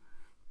now.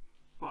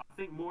 But I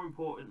think more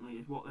importantly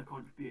is what they're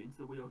contributing to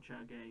the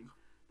wheelchair game.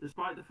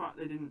 Despite the fact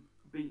they didn't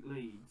beat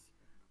Leeds,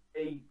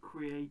 they've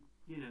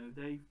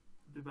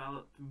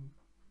developed and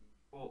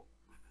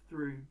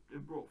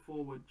brought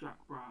forward Jack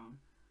Brown,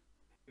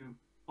 who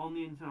on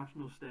the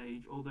international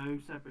stage, although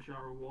Seb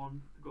Bashara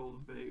won the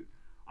Golden Boot,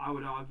 I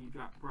would argue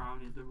Jack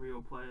Brown is the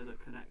real player that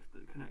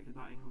connected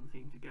that England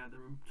team together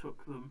and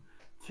took them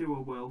to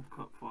a World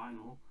Cup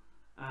final.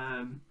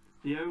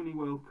 The only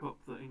World Cup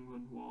that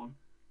England won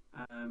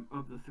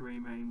of the 3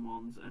 main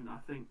ones, and I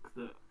think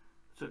that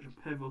such a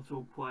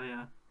pivotal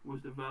player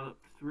was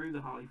developed through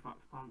the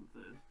Halifax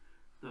Panthers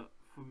that,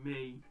 for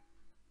me,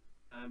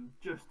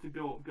 just to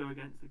go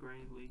against the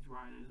grain of Leeds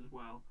Rhinos as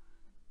well,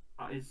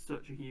 that is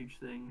such a huge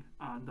thing,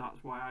 and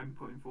that's why I'm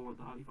putting forward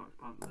the Halifax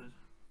Panthers.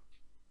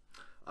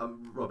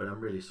 Robin,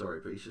 I'm really sorry,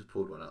 but he's just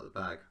pulled one out of the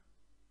bag.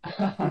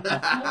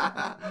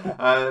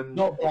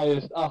 Not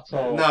biased at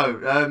all.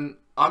 No,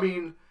 I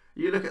mean,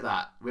 you look at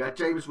that. We had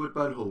James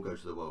Woodburn Hall go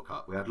to the World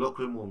Cup. We had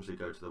Lachlan Walmsley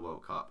go to the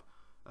World Cup.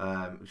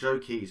 Joe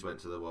Keys went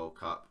to the World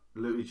Cup.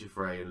 Louis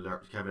Giffray and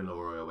Kevin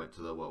Leroy went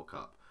to the World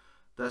Cup.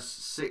 There's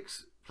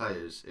 6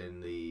 players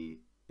in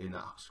in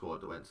that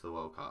squad that went to the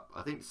World Cup.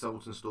 I think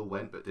Saltonstall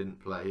went but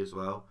didn't play as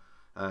well.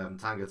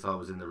 Tangatar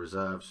was in the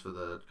reserves for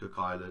the Cook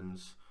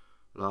Islands.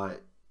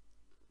 Like,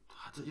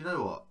 you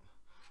know what?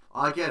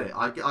 I get it.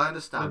 I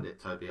understand it,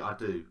 Toby. I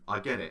do. I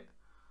get it.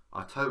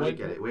 I totally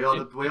get it. We are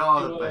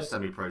the best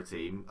semi-pro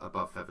team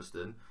above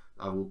Featherstone.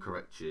 I will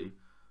correct you.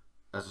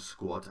 As a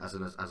squad, as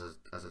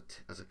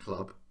a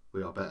club,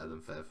 we are better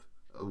than Fev.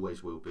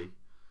 Always will be.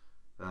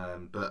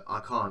 But I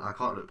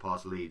can't look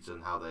past Leeds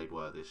and how they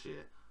were this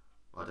year.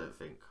 I don't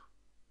think.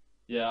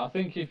 Yeah, I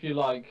think if you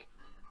like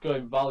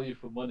going value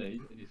for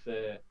money and you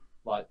say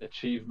like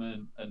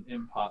achievement and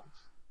impact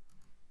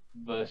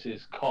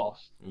versus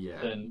cost,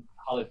 then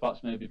Halifax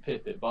maybe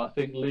pip it. But I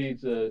think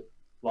Leeds are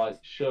like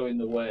showing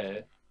the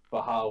way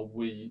for how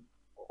we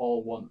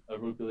all want a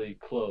rugby league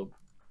club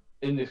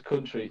in this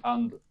country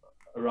and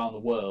around the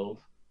world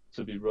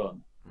to be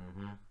run.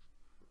 Mm-hmm.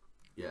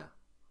 Yeah,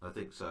 I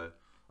think so.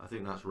 I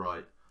think that's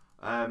right.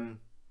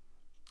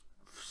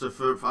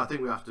 So I think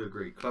we have to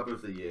agree. Club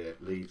of the Year,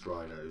 Leeds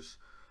Rhinos.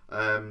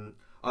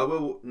 I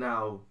will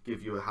now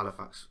give you a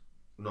Halifax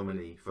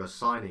nominee for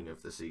signing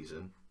of the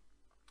season.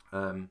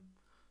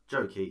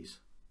 Joe Keys.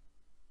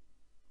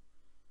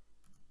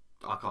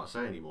 I can't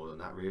say any more than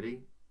that,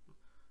 really.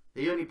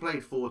 He only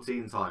played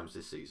 14 times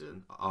this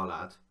season, our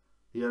lad.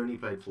 He only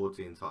played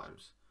 14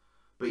 times.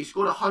 But he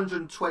scored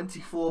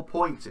 124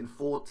 points in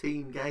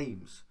 14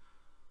 games.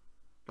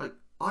 Like,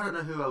 I don't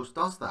know who else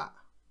does that.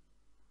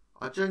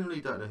 I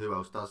genuinely don't know who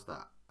else does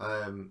that.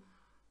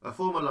 A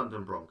former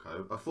London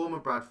Bronco, a former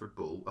Bradford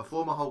Bull, a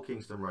former Hull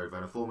Kingston Rover,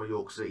 and a former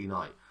York City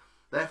Knight.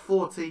 There are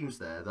 4 teams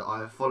there that I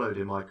have followed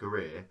in my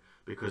career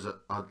because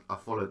I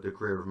followed the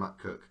career of Matt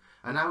Cook.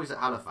 And now he's at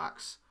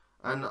Halifax.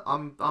 And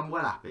I'm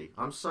well happy.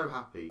 I'm so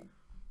happy.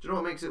 Do you know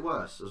what makes it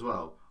worse as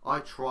well? I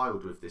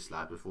trialled with this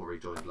lad before he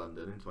joined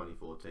London in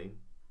 2014.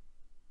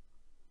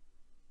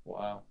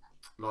 Wow.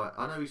 Like,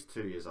 I know he's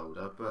 2 years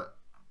older, but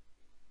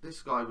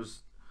this guy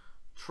was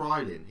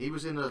trialing. He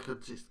was in an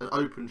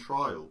open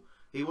trial.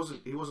 He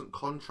wasn't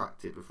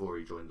contracted before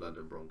he joined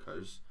London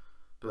Broncos.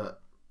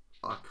 But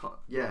I can't.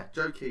 Yeah,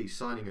 Joe Keys,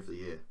 signing of the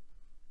year.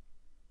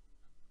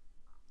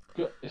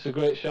 It's a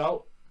great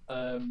shout.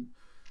 I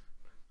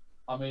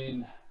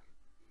mean,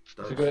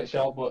 it's a great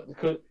shout, but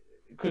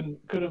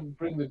couldn't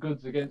bring the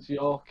goods against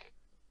York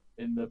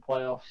in the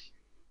playoffs,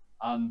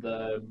 and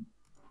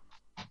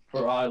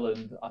for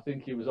Ireland, I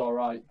think he was all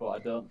right, but I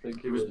don't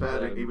think he was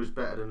better. He was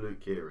better than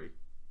Luke Keary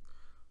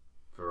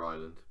for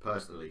Ireland,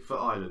 personally. For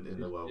Ireland in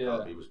the World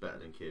Cup, he was better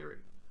than Keary.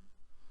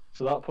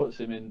 So that puts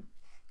him in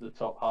the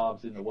top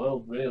halves in the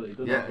world, really,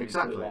 doesn't it? Yeah,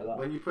 exactly.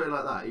 When you put it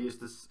like that, he's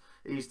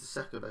the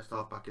second best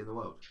halfback in the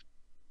world.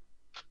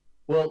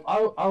 Well,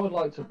 I would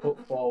like to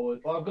put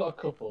forward. Well, I've got a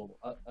couple.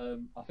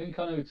 I think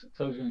I know who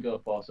Toby's going to go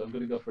for, so I'm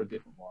going to go for a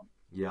different one.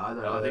 Yeah, I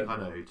know. I think I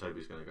know who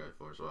Toby's going to go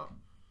for as well.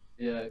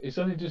 Yeah, it's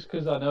only just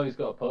because I know he's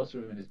got a poster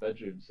of him in his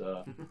bedroom.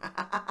 So,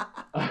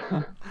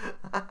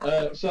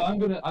 so I'm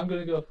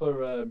gonna go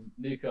for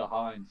Nico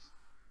Hines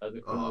at the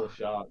Cronulla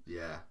Sharks.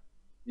 Yeah.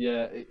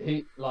 Yeah,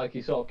 he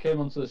sort of came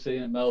onto the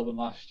scene at Melbourne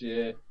last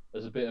year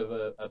as a bit of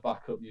a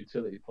backup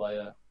utility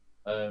player.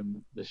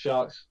 The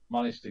Sharks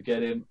managed to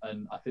get him,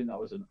 and I think that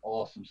was an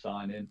awesome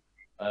signing.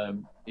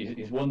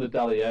 He's won the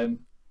Dally M.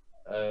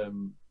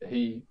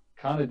 He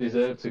kind of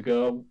deserved to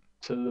go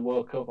to the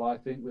World Cup, I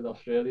think, with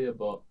Australia,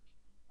 but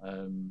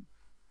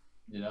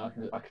you know,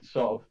 I can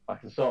sort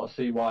of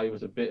see why he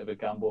was a bit of a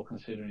gamble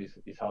considering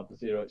he's had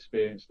zero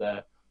experience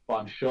there. But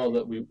I'm sure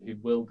that he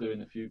will do in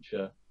the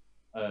future.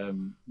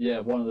 Yeah,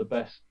 one of the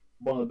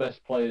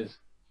best players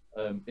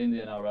in the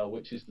NRL,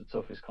 which is the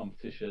toughest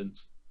competition,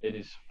 in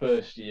his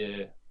first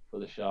year for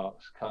the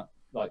Sharks.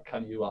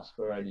 Can you ask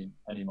for any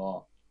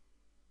more?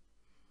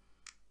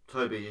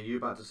 Toby, are you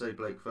about to say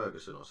Blake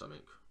Ferguson or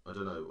something? I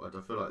don't know. I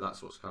don't feel like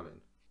that's what's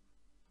coming.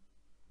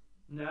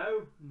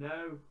 No.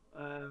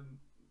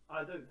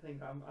 I don't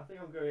think I think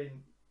I'm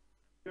going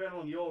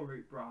along your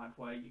route, Brad,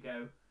 where you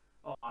go,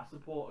 oh, I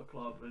support a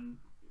club, and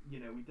you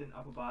know we didn't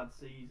have a bad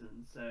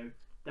season, so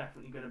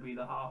definitely going to be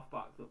the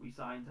halfback that we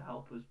signed to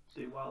help us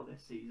do well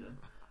this season.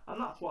 And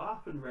that's what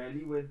happened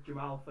really with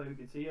Jamal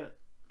Fogarty at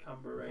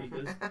Canberra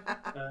Raiders.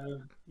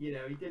 You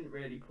know, he didn't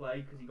really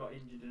play because he got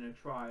injured in a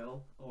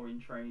trial or in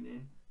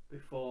training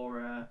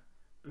before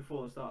the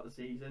start of the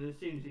season. As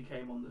soon as he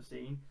came on the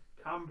scene,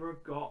 Canberra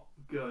got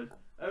good.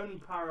 Only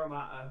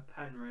Parramatta,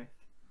 Penrith,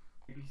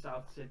 maybe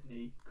South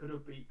Sydney could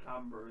have beat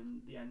Canberra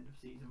in the end of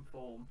season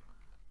form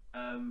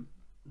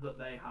that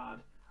they had.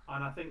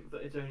 And I think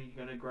that it's only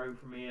going to grow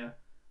from here.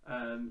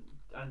 And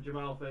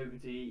Jamal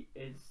Fogarty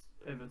is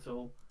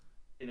pivotal,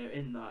 you know,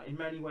 in that. In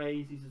many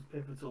ways, he's as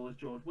pivotal as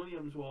George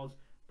Williams was,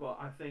 but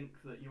I think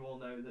that you all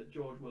know that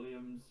George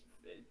Williams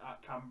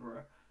at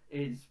Canberra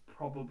is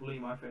probably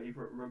my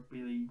favourite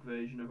rugby league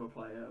version of a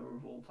player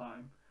of all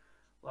time.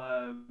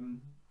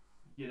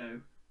 You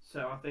know,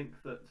 so I think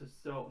that to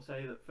sort of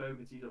say that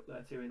Fogarty's up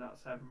there too in that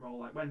 7 role,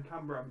 like when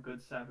Canberra have a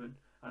good 7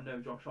 and no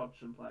Josh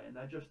Hodgson playing,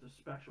 they're just a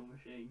special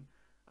machine.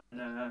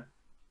 And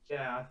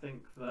yeah, I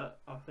think that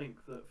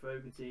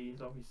Fogarty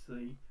is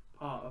obviously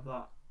part of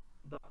that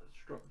that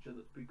structure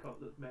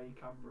that's made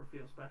Canberra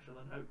feel special,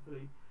 and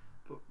hopefully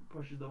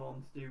pushes them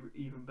on to do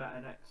even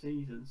better next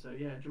season. So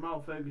yeah,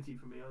 Jamal Fogarty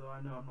for me. Although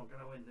I know I'm not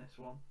going to win this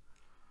one.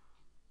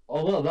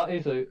 Although that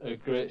is a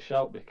great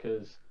shout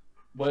because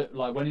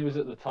when he was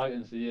at the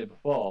Titans the year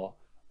before,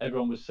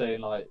 everyone was saying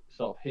like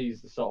sort of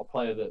he's the sort of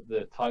player that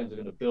the Titans are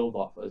going to build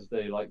off as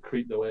they like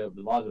creep their way up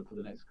the ladder for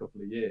the next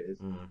couple of years.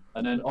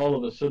 And then all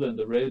of a sudden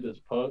the Raiders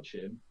poach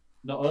him.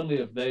 Not only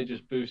have they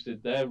just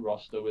boosted their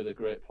roster with a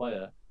great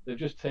player, they've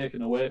just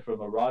taken away from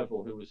a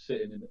rival who was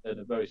sitting in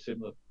a very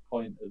similar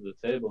point at the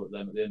table at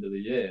them at the end of the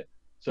year.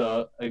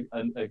 So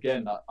and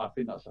again, I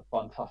think that's a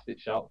fantastic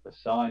shout for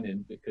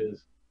signing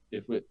because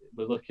if we're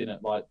looking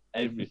at like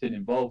everything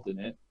involved in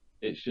it,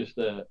 it's just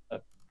a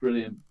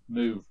brilliant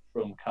move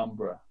from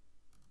Canberra.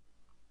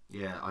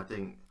 Yeah, I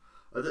think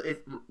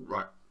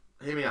right.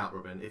 Hear me out,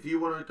 Robin. If you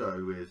want to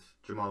go with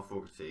Jamal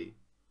Fogarty,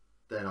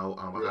 then I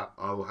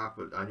will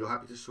happy, and you're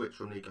happy to switch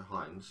from Nico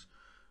Hines.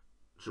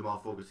 Jamal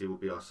Fogarty will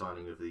be our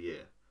signing of the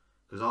year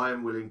because I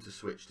am willing to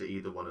switch to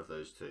either one of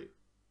those two.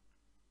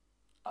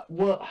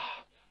 Well,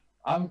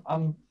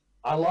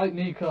 I like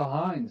Nico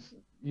Hines.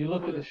 You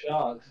look at the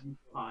Sharks.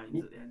 Hines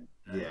at the end.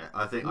 Yeah,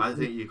 I think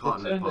you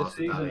can't look past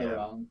the season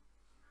around.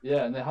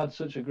 Yeah, and they had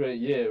such a great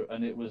year,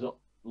 and it was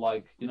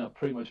like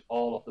pretty much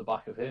all off the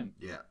back of him.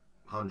 Yeah,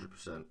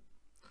 100%.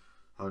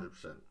 I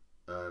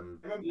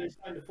remember they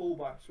signed a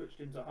fullback, switched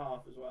him to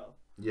half as well.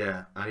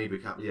 Yeah, and he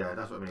became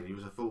that's what I mean. He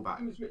was a fullback.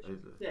 He was switched to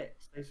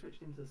 6. They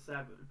switched him to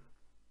 7.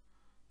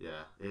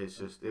 Yeah,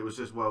 it was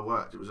just well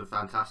worked. It was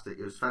fantastic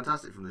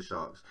from the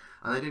Sharks,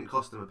 and they didn't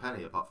cost him a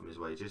penny apart from his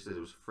wages. It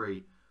was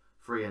free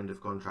end of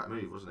contract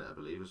move, wasn't it? I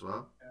believe as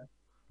well. Yeah.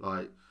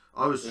 Like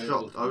I was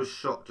shocked. I was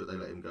shocked that they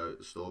let him go at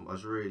the Storm. I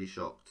was really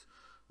shocked.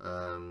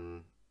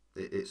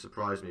 It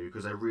surprised me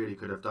because they really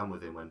could have done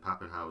with him when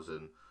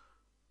Pappenhausen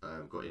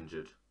got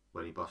injured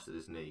when he busted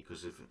his knee.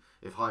 Because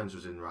if Hines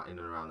was in and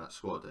around that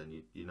squad,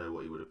 then you know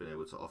what he would have been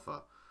able to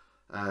offer.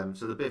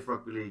 So the B.I.F.F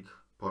Rugby League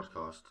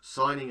podcast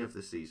signing of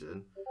the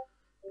season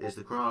is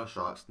the Cronulla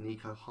Sharks'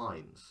 Nico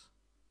Hines.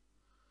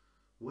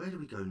 Where do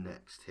we go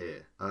next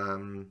here?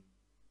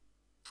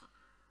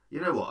 You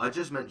know what? I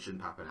just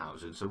mentioned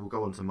Pappenhausen, so we'll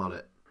go on to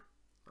Mullet.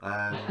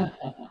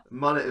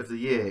 Mullet of the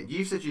year.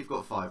 You said you've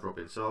got 5,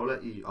 Robin, so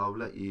I'll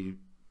let you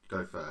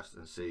go first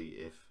and see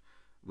if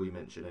we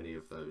mention any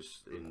of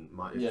those. See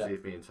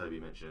if me and Toby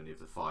mention any of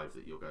the 5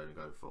 that you're going to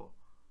go for.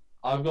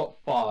 I've got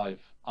 5,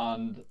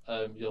 and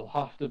you'll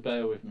have to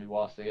bear with me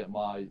whilst I get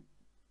my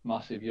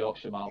massive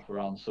Yorkshire mouth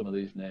around some of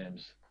these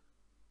names.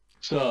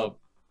 So,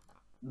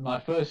 my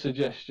first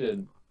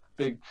suggestion,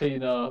 Big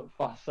Tino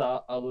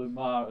Fasa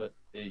Alumari.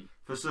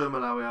 Fasur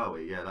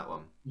Malawiawi, yeah, that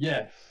one.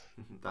 Yes.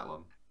 That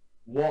one.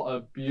 What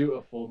a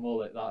beautiful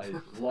mullet that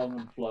is. Long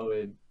and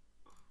flowing.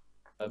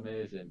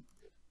 Amazing.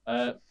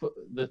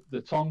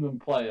 The Tongan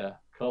player,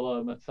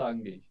 Kola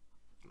Matangi.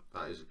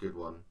 That is a good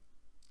one.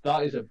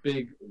 That is a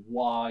big,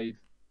 wide,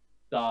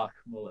 dark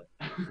mullet.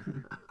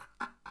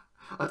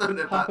 I don't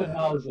know.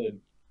 Pappenhausen,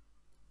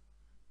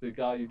 the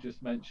guy you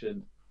just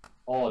mentioned,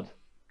 odd,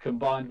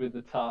 combined with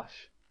the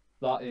tash,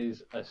 that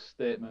is a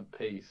statement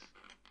piece.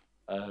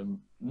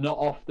 Not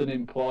often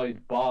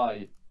employed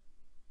by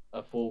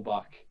a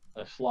fullback,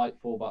 a slight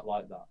fullback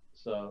like that.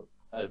 So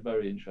a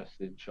very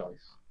interesting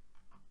choice.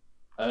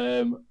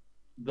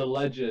 The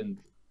legend,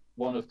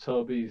 one of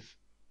Toby's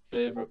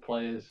favourite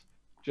players,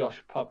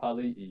 Josh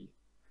Papali'i.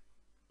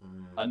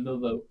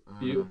 Another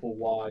beautiful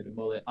wide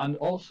mullet, and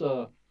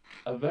also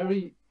a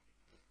very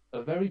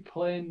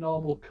plain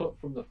normal cut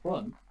from the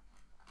front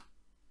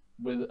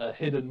with a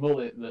hidden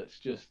mullet that's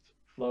just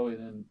flowing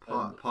and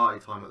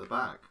party time at the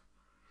back.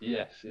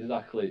 Yes,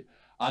 exactly.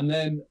 And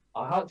then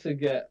I had to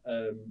get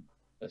a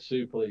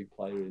Super League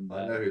player in there.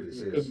 I know who this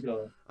is.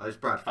 It's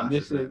Brad Fash, and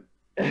this is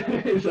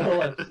it's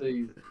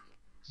LFC's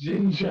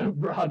Ginger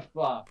Brad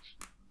Fash.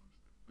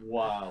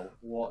 Wow,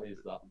 what is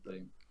that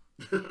thing?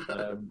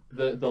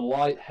 The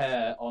light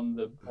hair on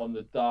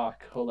the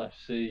dark Hull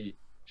FC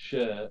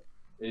shirt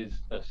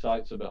is a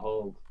sight to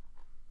behold.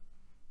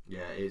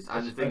 Yeah, it's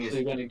and especially the thing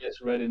is when it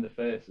gets red in the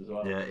face as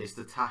well. Yeah, it's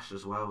the tash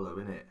as well, though,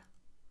 isn't it?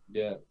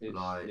 Yeah,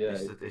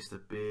 it's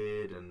the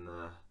beard and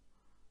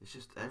it's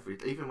just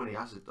even when he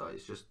has it though,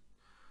 it's just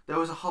there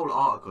was a whole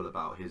article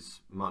about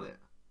his mullet.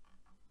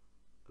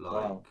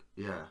 Wow.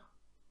 Yeah,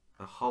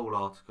 a whole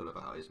article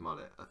about his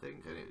mullet, I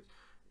think, and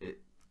it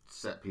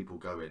set people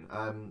going.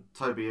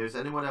 Toby, is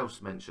anyone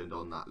else mentioned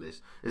on that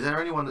list? Is there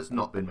anyone that's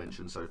not been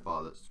mentioned so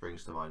far that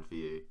springs to mind for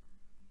you?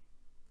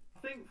 I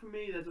think for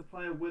me, there's a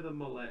player with a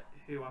mullet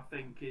who I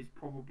think is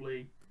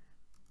probably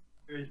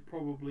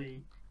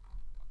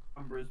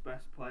Canberra's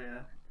best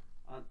player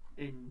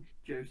in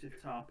Joseph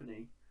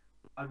Tarpany.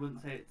 I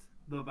wouldn't say it's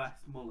the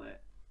best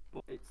mullet,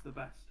 but it's the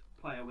best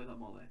player with a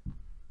mullet.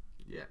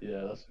 Yeah,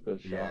 that's a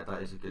good shout. Yeah,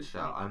 that is a good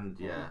shout, and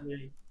yeah.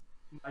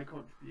 My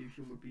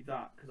contribution would be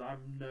that because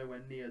I'm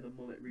nowhere near the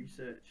mullet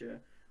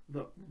researcher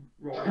that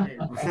Robin is.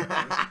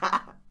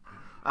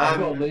 I've got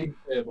a league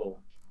table.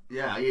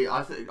 Yeah,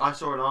 I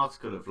saw an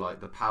article of like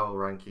the power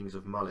rankings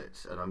of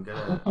mullets, and I'm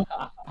gonna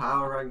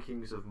Power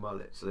rankings of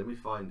mullets. Let me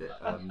find it.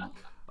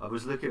 I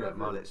was looking at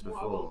mullets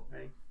before.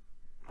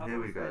 Here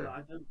we go.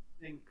 I don't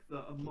think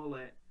that a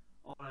mullet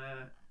on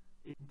a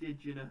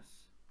indigenous,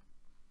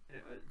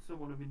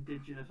 someone of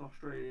indigenous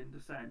Australian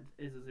descent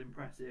is as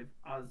impressive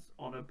as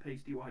on a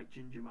pasty white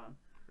ginger man.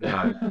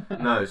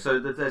 No. So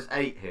there's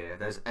 8 here.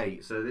 There's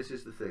 8. So this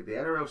is the thing. The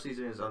NRL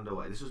season is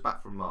underway. This was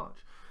back from March.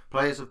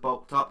 Players have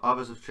bulked up,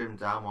 others have trimmed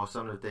down, while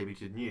some have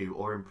debuted new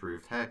or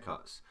improved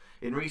haircuts.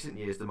 In recent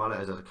years, the mullet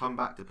has had a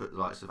comeback to put the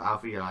likes of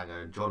Alfie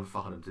Elango and John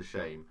Farnham to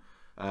shame.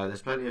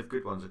 There's plenty of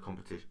good ones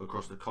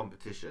across the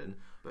competition,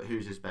 but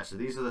whose is best? So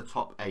these are the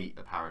top 8,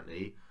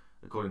 apparently,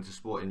 according to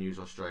Sporting News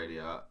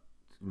Australia,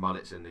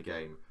 mullets in the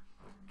game.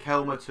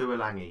 Kelma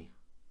Tuolangi.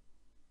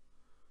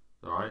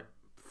 Alright.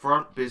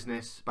 Front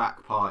business,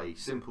 back party.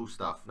 Simple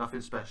stuff.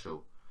 Nothing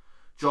special.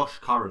 Josh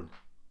Curran.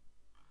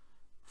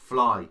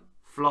 Fly.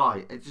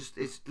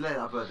 It's let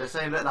that bird. They're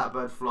saying let that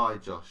bird fly,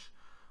 Josh.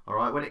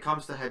 Alright. When it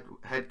comes to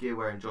headgear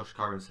wearing Josh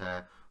Curran's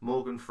hair,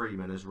 Morgan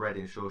Freeman, as Red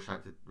in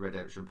Shawshank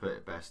Redemption put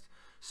it best,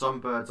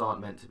 some birds aren't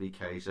meant to be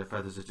caged, their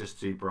feathers are just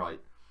too bright.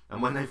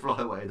 And when they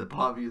fly away, the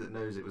part of you that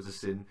knows it was a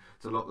sin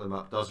to lock them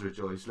up does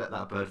rejoice. Let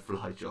that bird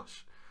fly,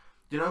 Josh.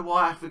 Do you know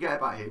why I forget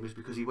about him? Is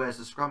because he wears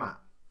the scrum hat.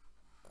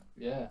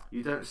 Yeah.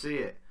 You don't see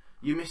it.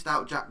 You missed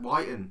out Jack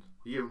Whiten.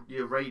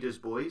 Your Raiders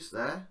boys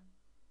there.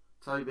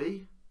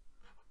 Toby.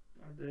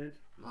 I did.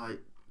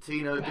 Like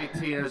Big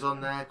Tino's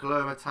on there.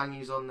 Kaloma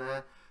Tangi's on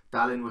there.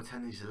 Dalin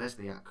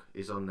Wateni-Zelezniak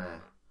is on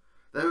there.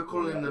 They were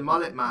calling him the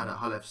Mullet Man at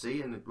Hull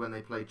FC, and when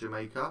they played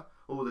Jamaica,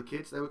 all the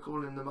kids, they were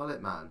calling him the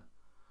Mullet Man.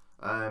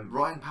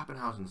 Ryan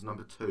Pappenhausen's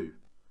number 2.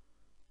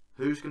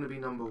 Who's going to be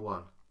number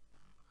 1?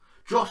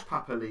 Josh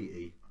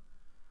Papali'i.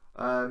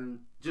 Do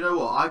you know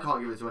what? I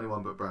can't give it to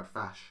anyone but Brad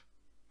Fash.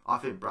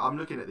 I'm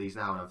looking at these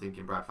now and I'm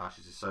thinking Brad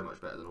Fash's is so much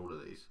better than all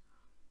of these.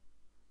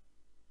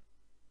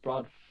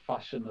 Brad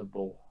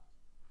Fashionable.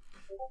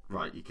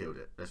 Right, you killed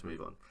it. Let's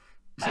move on.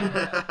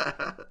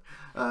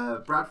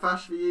 Brad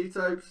Fash for you,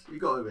 Tobes? You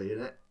got to be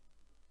in it.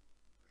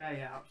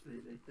 Yeah,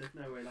 absolutely. There's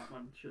no way that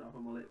man should have a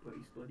mullet, but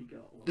he's bloody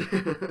got one.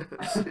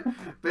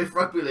 Biff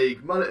Rugby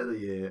League Mullet of the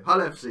Year. Hull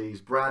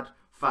FC's Brad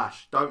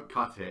Fash. Don't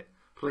cut it.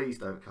 Please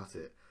don't cut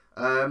it.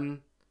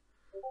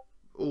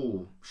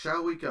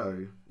 Shall we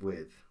go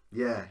with...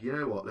 Yeah, you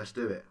know what? Let's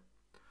do it.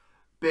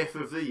 Biff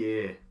of the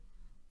Year.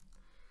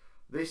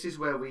 This is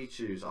where we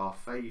choose our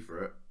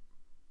favourite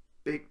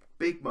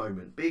big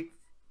moment, big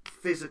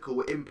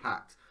physical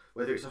impact,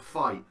 whether it's a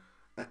fight,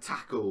 a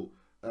tackle,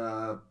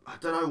 I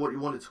don't know what you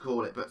wanted to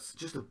call it, but it's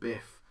just a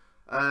biff.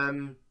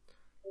 I've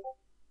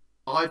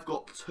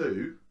got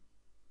 2,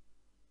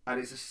 and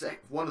it's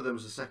one of them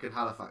was a second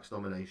Halifax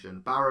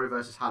nomination. Barrow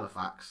versus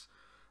Halifax.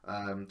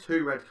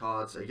 2 red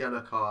cards, a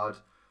yellow card.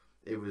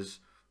 It was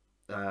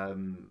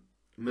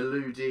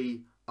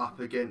Maludi up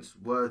against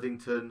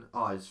Worthington.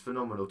 It's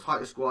phenomenal.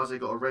 Titus Guaze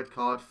got a red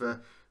card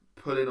for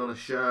pulling on a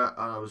shirt,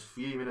 and I was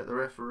fuming at the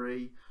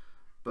referee.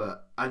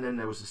 And then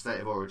there was the State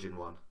of Origin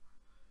one.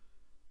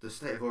 The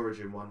State of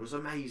Origin one was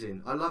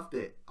amazing. I loved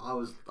it. I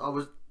was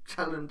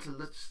telling them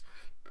to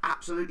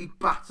absolutely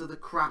batter the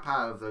crap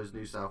out of those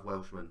New South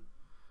Welshmen.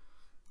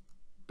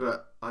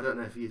 But I don't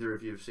know if either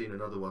of you have seen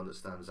another one that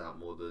stands out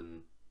more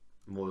than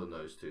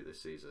those 2 this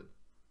season.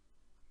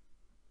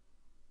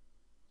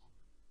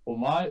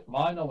 Well,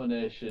 my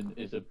nomination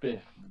is a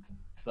biff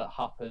that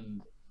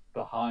happened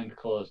behind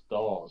closed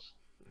doors.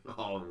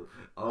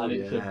 And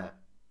yeah.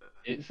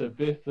 It's a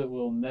biff that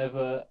we'll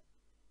never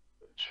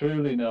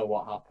truly know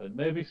what happened.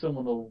 Maybe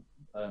someone will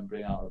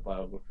bring out a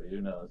biography,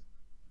 who knows?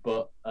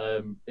 But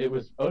it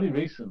was only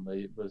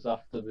recently. It was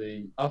after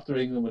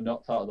England were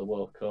knocked out of the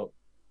World Cup,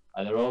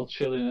 and they're all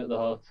chilling at the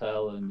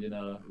hotel and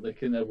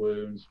licking their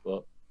wounds,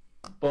 but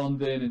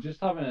bonding and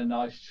just having a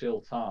nice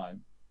chill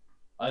time.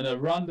 And a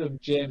random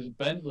James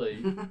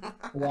Bentley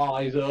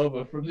flies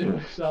over from the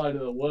other side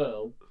of the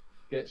world,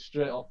 gets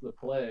straight off the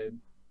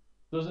plane,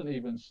 doesn't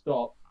even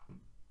stop,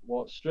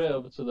 walks straight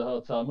over to the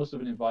hotel. Must have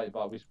been invited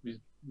back.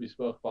 We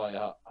spoke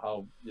about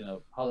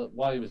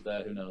why he was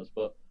there. Who knows?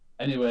 But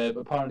anyway,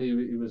 apparently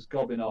he was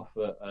gobbing off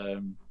at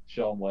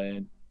Sean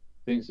Wayne.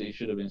 Thinks that he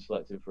should have been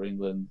selected for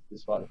England,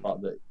 despite the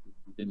fact that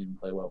he didn't even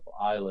play well for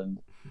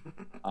Ireland.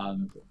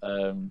 And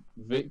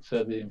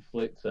Victor the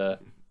Inflictor,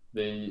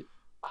 the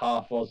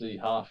half Aussie,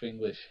 half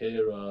English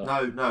hero.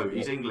 No,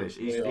 he's English.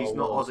 He's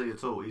not Aussie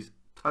at all. He's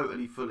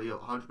totally, fully,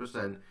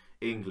 100%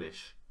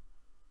 English.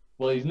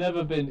 Well, he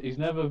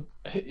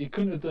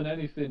couldn't have done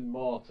anything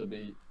more to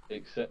be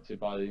accepted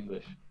by the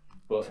English.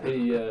 But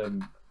he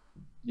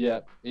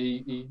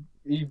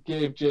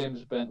gave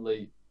James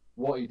Bentley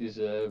what he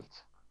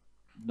deserved,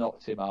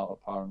 knocked him out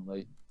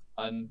apparently,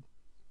 and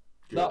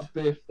Good. That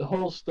biff, the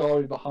whole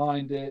story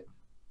behind it,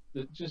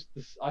 the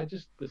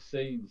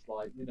scenes,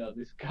 like,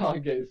 this guy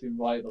gets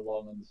invited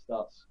along and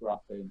starts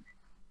scrapping,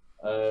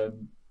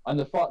 and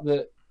the fact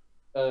that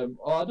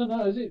I don't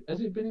know, has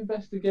it been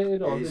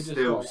investigated, or it's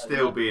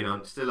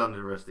still under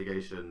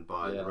investigation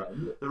by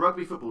the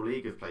Rugby Football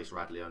League have placed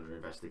Radley under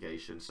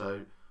investigation.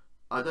 So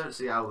I don't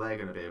see how they're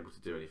going to be able to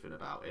do anything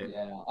about it.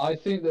 Yeah, I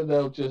think that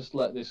they'll just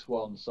let this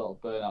one sort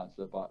of burn out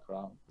to the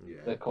background. Yeah.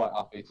 They're quite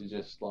happy to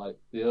just like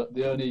the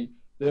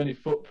only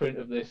footprint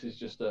of this is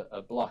just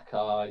a black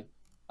eye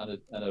and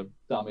a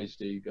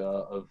damaged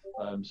ego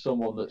of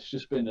someone that's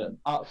just been an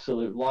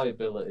absolute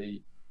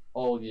liability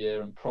all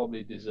year and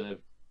probably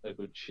deserved a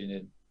good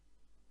chin-in.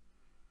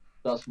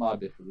 That's my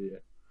bit of the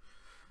year.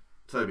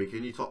 Toby,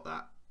 can you top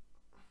that?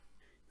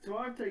 So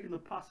I've taken the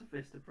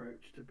pacifist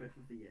approach to Biff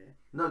of the Year.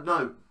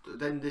 No,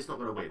 then it's not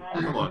going to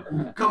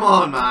win. Come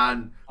on,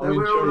 man. I'm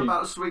We're all intrigued.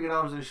 about swinging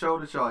arms and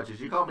shoulder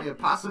charges. You can't be a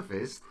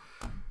pacifist.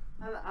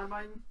 And I'm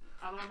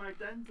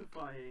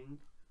identifying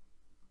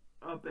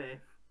a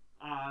Biff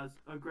as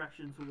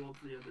aggression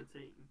towards the other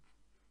team.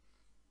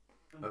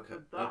 And Okay,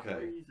 for that okay.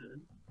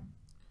 reason,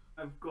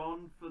 I've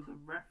gone for the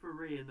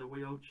referee in the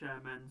wheelchair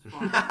men's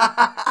final.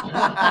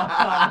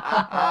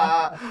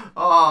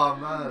 Oh,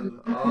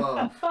 man.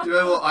 Oh. Do you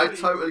know what? I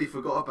totally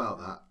forgot about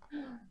that.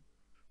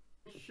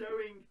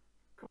 Showing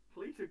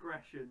complete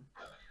aggression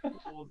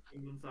towards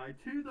England side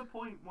to the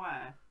point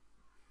where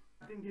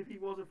I think if he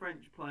was a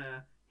French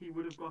player, he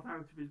would have got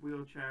out of his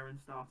wheelchair and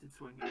started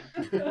swinging.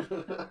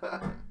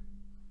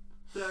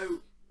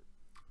 So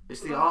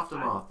It's the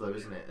aftermath, though,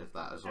 isn't it, of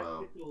that as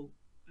well?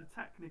 A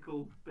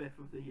technical Biff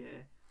of the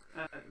Year.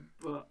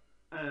 But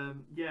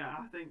yeah,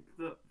 I think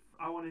that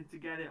I wanted to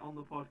get it on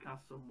the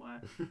podcast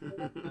somewhere.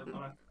 And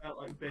I felt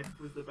like Biff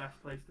was the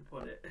best place to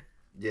put it.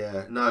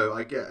 Yeah, no,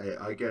 I get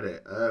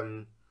it.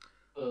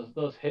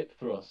 Those hip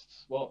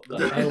thrusts. What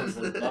the hell was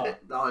that?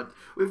 No,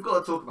 we've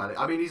got to talk about it.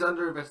 I mean, he's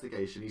under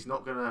investigation. He's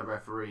not going to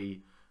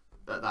referee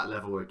at that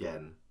level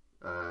again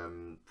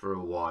for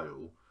a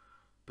while.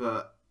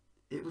 But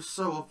it was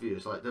so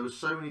obvious. Like, there were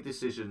so many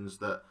decisions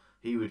that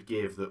he would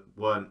give that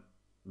weren't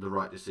the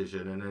right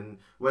decision, and then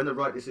when the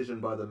right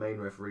decision by the main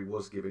referee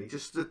was given, he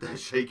just stood there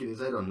shaking his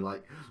head on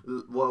like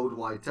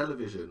worldwide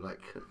television,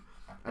 like.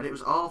 And it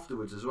was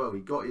afterwards as well. He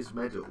got his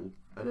medal,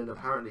 and then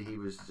apparently he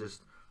was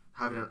just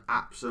having an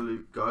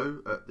absolute go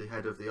at the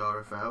head of the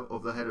RFL, or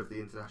the head of the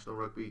International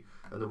Rugby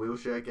and the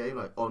wheelchair game,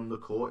 like on the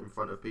court in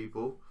front of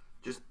people,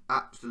 just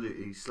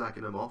absolutely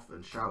slacking them off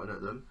and shouting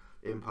at them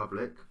in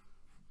public.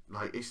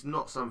 Like, it's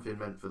not something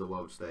meant for the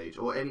world stage,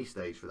 or any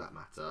stage for that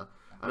matter.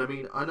 And I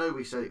mean, I know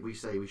we say we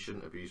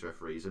shouldn't abuse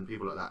referees, and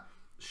people like that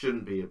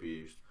shouldn't be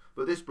abused.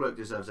 But this bloke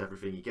deserves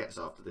everything he gets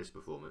after this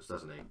performance,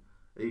 doesn't he?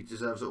 He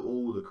deserves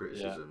all the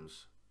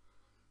criticisms.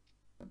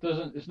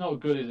 Yeah. It's not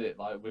good, is it?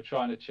 Like, we're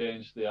trying to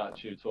change the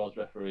attitude towards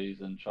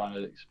referees and trying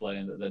to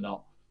explain that they're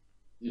not,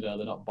 they're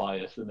not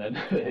biased, and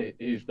then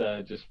he's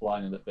there just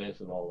flying in the face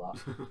of all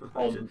that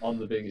on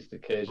the biggest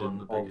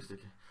occasion of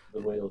the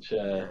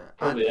wheelchair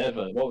probably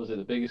ever. What was it?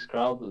 The biggest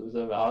crowd that was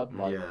ever had?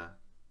 Like,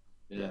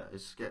 yeah,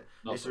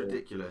 it's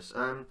ridiculous.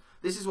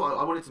 This is what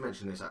I wanted to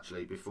mention this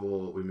actually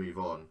before we move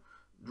on,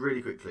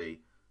 really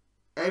quickly.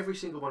 Every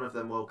single one of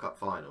them World Cup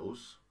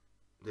finals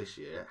this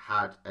year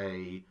had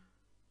a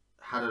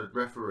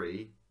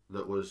referee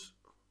that was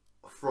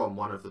from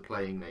one of the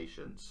playing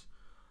nations.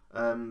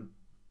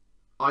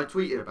 I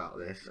tweeted about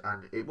this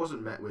and it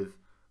wasn't met with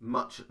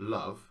much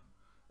love,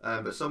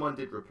 but someone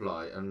did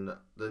reply, and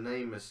the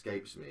name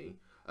escapes me.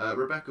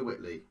 Rebecca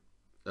Whitley.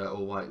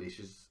 Or Whiteley,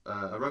 she's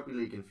a rugby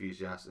league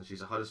enthusiast, and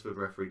she's a Huddersfield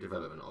referee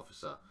development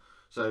officer.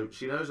 So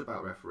she knows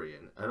about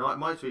refereeing. And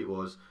my tweet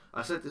was,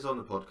 I said this on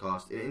the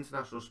podcast, in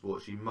international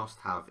sports you must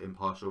have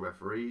impartial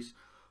referees.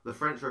 The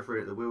French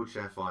referee at the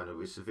wheelchair final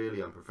is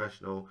severely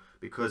unprofessional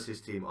because his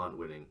team aren't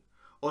winning.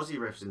 Aussie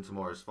refs in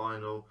tomorrow's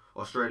final.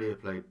 Australia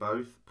played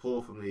both.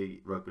 Poor from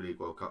the Rugby League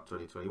World Cup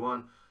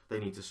 2021. They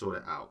need to sort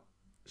it out.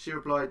 She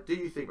replied, do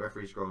you think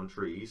referees grow on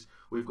trees?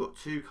 We've got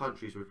 2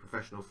 countries with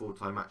professional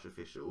full-time match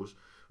officials.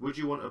 Would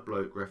you want a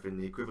bloke reffing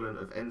the equivalent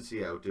of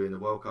NCL doing the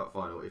World Cup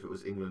final if it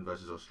was England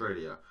versus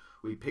Australia?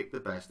 We pick the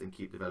best and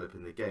keep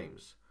developing the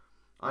games.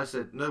 I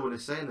said, no one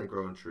is saying they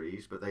grow on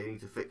trees, but they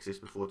need to fix this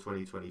before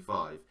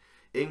 2025.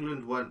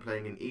 England weren't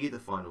playing in either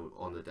final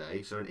on the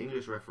day, so an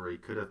English referee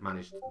could have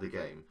managed the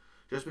game.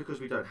 Just because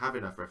we don't have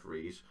enough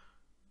referees,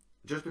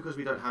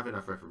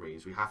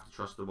 we have to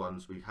trust the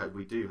ones we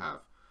do have.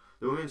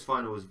 The women's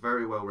final was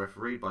very well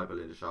refereed by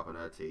Belinda Sharp and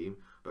her team,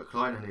 but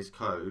Klein and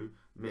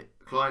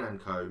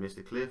co missed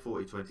a clear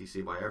 40-20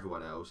 seen by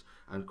everyone else,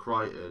 and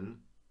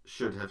Crichton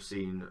should have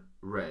seen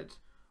red.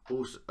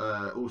 Also,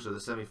 the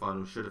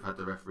semi-final should have had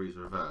the referees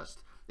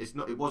reversed. It's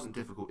not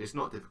difficult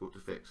to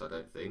fix, I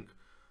don't think.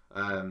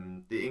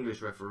 The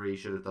English referee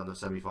should have done the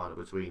semi-final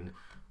between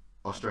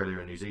Australia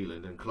and New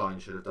Zealand, and Klein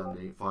should have done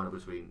the final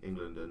between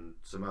England and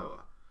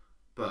Samoa,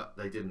 but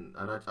they didn't.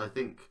 And I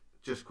think,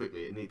 just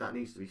quickly, that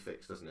needs to be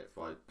fixed, doesn't it?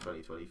 By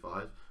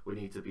 2025, we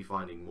need to be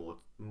finding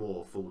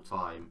more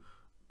full-time,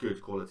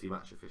 good quality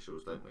match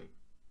officials, don't we?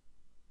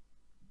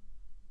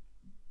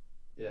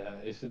 Yeah,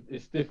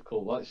 it's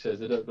difficult. Like she says,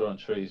 they don't grow on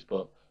trees,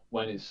 but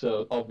when it's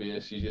so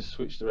obvious, you just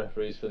switch the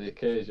referees for the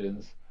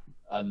occasions,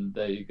 and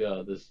there you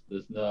go. There's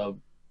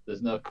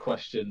no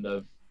question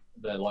of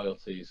their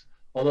loyalties.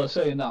 Although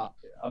saying that,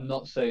 I'm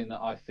not saying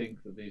that I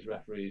think that these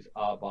referees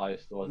are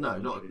biased towards. No,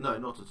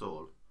 not at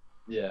all.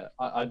 yeah,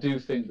 I do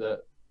think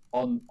that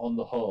on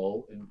the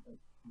whole,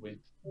 with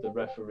the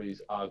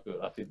referees are good.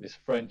 I think this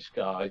French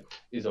guy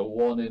is a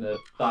one in a 100%.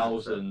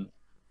 thousand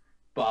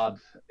bad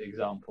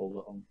example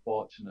that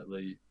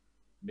unfortunately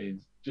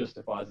means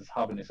justifies us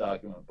having this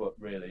argument. But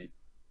really,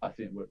 I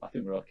think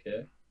we're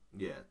okay.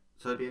 Yeah.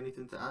 Toby,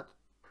 anything to add?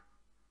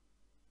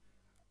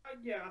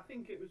 Yeah, I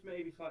think it was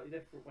maybe slightly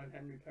different when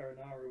Henry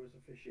Perenara was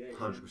officiating,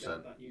 and 100%.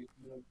 you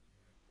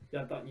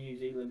had that New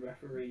Zealand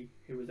referee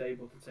who was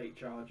able to take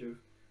charge of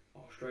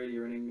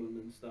Australia and England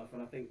and stuff.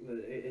 And I think that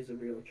it is a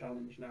real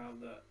challenge now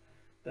that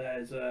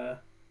there's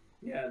that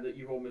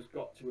you've almost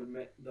got to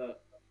admit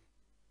that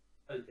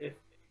if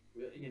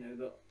that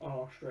an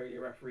Australia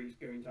referee is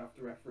going to have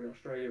to referee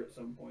Australia at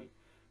some point.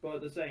 But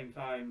at the same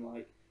time,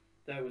 like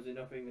there was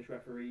enough English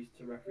referees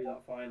to referee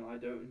that final. I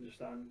don't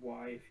understand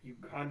why, if you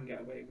can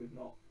get away with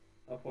not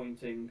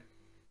appointing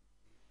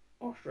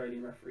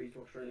Australian referees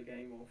to Australia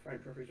game or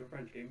French referees to a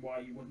French game, why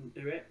you wouldn't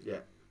do it. Yeah.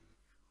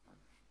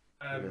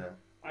 Yeah.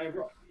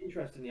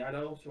 Interestingly, I'd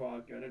also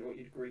argue, I don't know what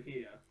you'd agree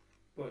here,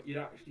 but you'd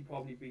actually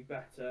probably be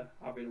better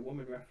having a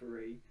woman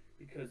referee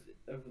because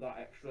of that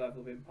extra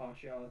level of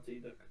impartiality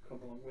that could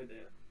come along with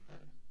it.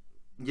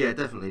 Yeah,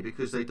 definitely,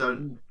 because they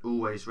don't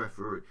always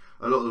referee.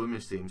 A lot of the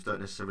women's teams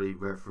don't necessarily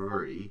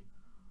referee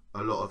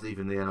a lot of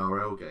even the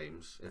NRL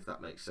games, if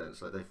that makes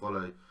sense. Like they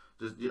follow.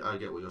 I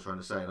get what you're trying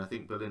to say, and I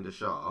think Belinda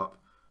Sharp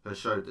has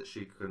showed that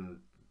she can.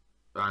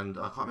 And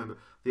I can't remember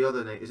the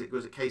other name.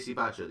 Was it Casey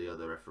Badger, the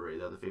other referee,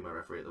 the other female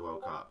referee at the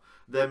World Cup?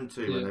 Them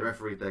two, when Yeah. they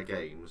refereed their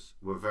games,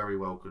 were very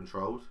well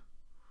controlled.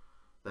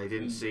 They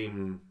didn't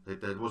seem.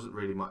 There wasn't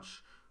really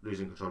much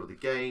losing control of the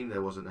game.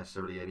 There wasn't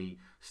necessarily any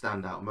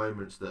standout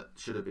moments that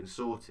should have been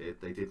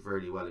sorted. They did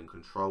really well in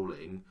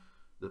controlling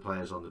the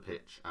players on the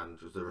pitch, and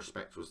the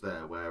respect was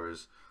there.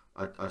 Whereas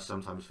I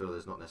sometimes feel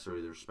there's not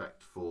necessarily the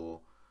respect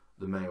for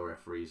the male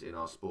referees in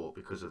our sport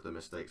because of the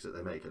mistakes that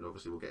they make. And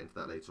obviously, we'll get into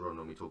that later on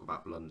when we talk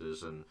about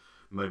blunders and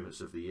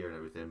moments of the year and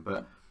everything.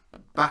 But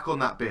back on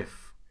that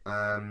Biff,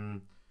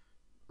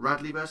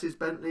 Radley versus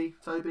Bentley,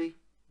 Toby.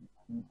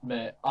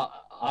 Mate,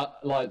 I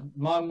like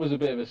mine was a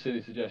bit of a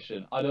silly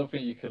suggestion. I don't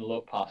think you can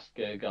look past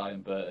Gay Guy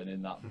and Burton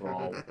in that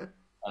brawl.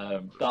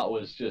 That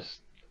was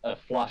just a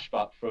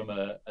flashback from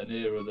an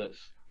era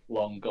that's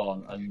long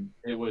gone, and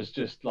it was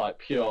just like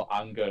pure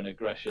anger and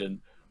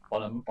aggression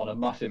on a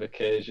massive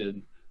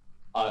occasion.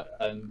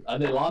 And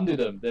they landed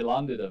them. They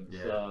landed them.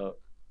 Yeah. So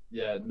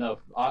yeah, no,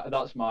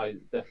 that's my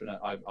definite.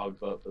 I would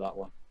vote for that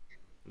one.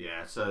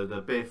 Yeah, so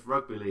the Biff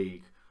Rugby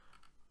League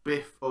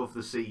Biff of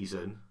the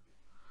season.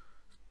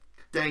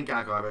 Dane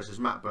Gagai versus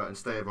Matt Burton,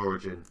 State of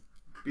Origin.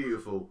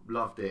 Beautiful,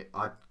 loved it.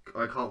 I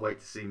can't wait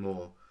to see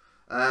more.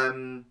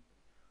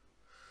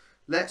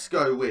 Let's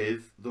go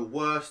with the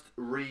worst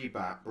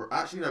rebound.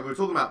 Actually, no, we were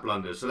talking about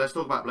blunders, so let's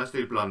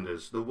do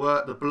blunders.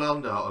 The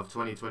blunder of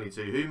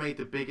 2022. Who made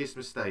the biggest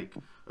mistake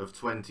of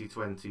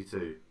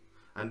 2022?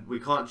 And we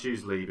can't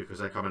choose Lee because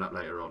they're coming up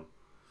later on.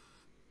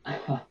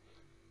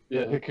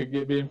 Yeah, they could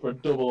get me in for a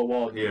double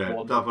award.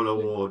 Yeah, double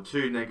award.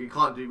 We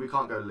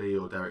can't go Lee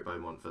or Derek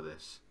Beaumont for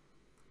this.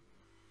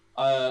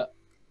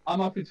 I'm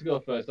happy to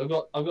go first. I've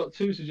got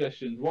two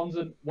suggestions. One's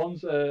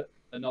a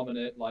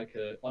nominate, like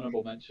a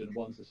honourable mention.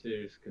 One's a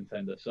serious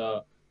contender.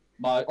 So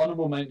my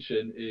honourable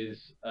mention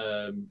is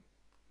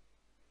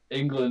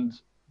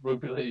England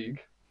Rugby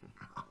League.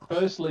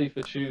 Firstly,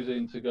 for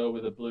choosing to go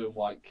with a blue and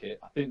white kit,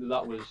 I think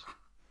that was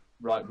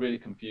really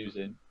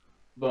confusing.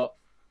 But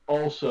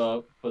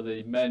also for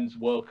the men's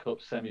World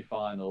Cup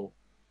semi-final,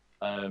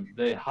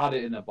 they had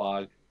it in a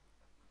bag.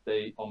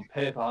 They on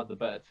paper had the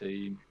better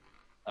team.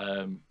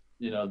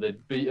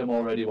 They'd beat them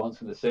already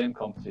once in the same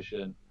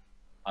competition,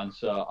 and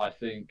so I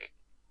think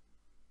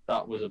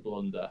that was a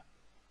blunder.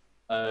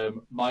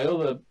 So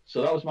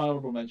that was my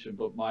honourable mention,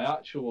 but my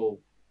actual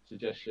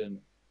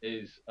suggestion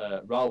is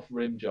Ralph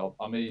Rimjob.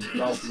 I mean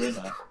Ralph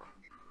Rimmer,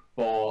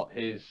 for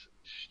his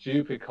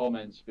stupid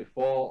comments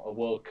before a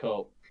World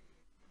Cup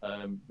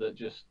that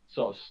just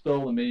sort of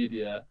stole the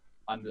media,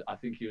 and I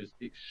think he was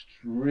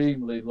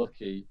extremely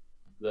lucky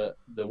that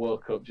the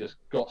World Cup just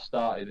got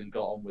started and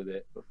got on with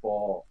it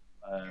before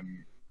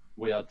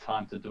we had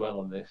time to dwell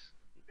on this,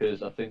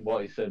 because I think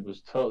what he said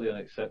was totally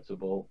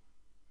unacceptable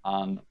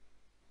and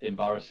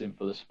embarrassing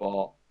for the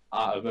sport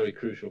at a very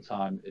crucial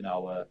time in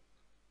our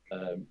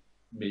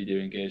media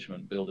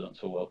engagement building up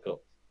to a World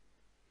Cup.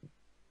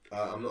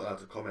 I'm not allowed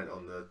to comment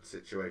on the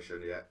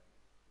situation yet,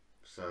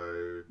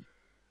 so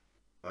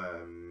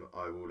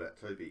I will let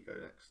Toby go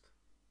next.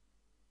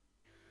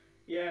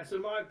 Yeah, so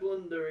my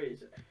blunder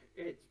is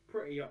it's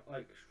pretty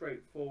like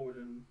straightforward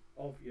and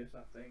obvious,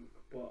 I think,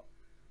 but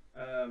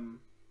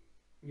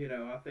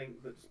I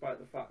think that despite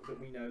the fact that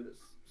we know that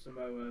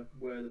Samoa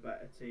were the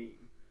better team,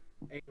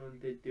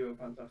 England did do a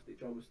fantastic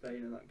job of staying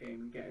in that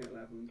game and getting it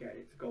level and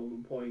getting it to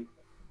golden point.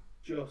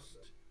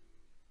 Just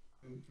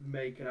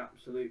make an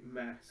absolute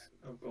mess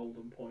of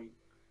golden point.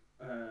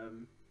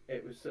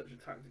 It was such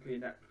a tactically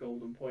inept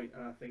golden point,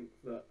 and I think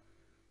that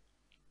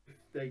if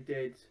they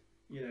did,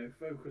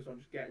 focus on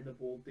just getting the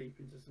ball deep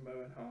into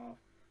Samoan half,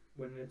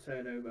 winning a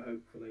turnover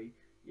hopefully,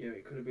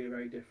 it could have been a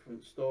very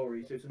different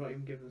story. So to not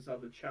even give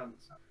themselves a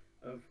chance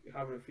of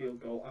having a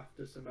field goal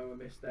after Samoa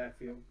missed their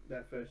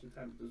first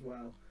attempt as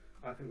well,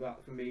 I think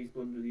that for me is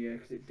blunder of the year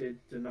because it did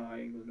deny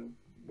England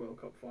a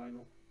World Cup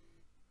final.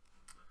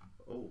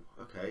 Oh,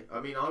 okay. I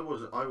mean, I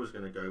was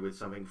going to go with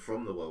something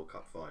from the World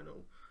Cup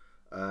final,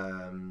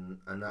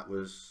 and that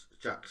was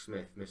Jack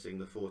Smith missing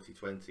the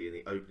 40-20 in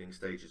the opening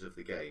stages of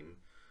the game.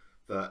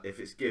 That if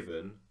it's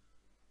given,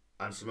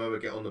 and Samoa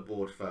get on the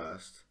board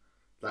first,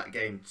 that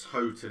game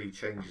totally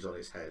changes on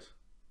its head,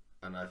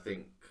 and I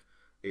think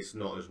it's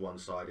not as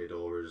one-sided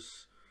or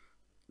as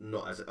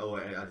not as. Oh,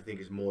 I think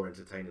it's more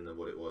entertaining than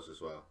what it was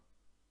as well.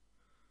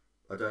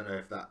 I don't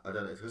know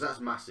because that's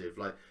massive.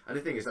 Like, and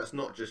the thing is, that's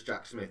not just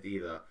Jack Smith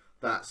either.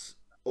 That's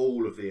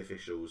all of the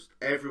officials.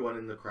 Everyone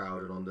in the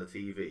crowd and on the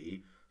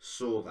TV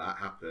saw that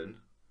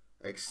happen,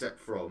 except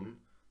from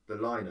the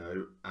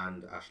Lino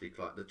and Ashley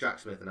Clyde. The Jack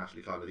Smith and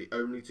Ashley Clyde were the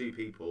only two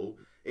people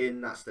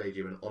in that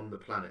stadium and on the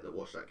planet that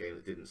watched that game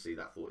that didn't see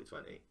that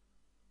 40-20.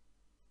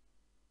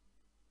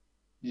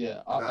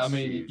 Yeah, I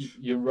mean, huge.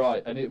 you're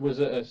right, and it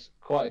was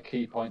quite a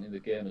key point in the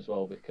game as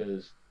well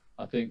because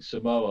I think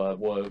Samoa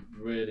were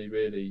really,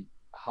 really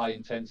high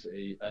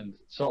intensity and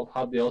sort of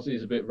had the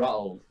Aussies a bit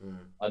rattled.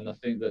 And I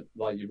think that,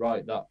 like you're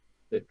right, that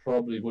they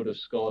probably would have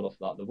scored off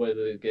that. The way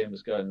the game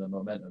was going, the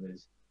momentum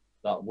is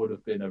that would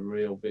have been a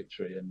real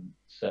victory and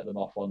set them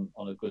off on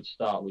a good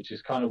start, which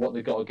is kind of what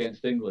they got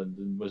against England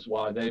and was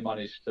why they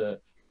managed to,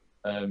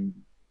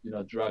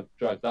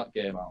 drag that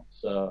game out.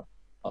 So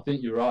I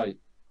think you're right.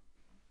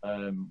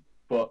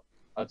 But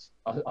I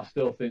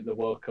still think the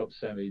World Cup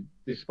semi,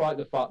 despite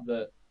the fact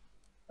that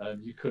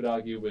you could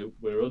argue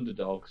we're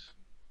underdogs,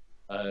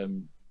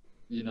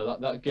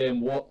 that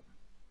game,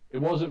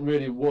 it wasn't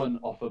really won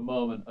off a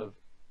moment of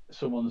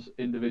someone's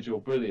individual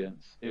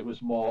brilliance. It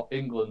was more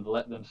England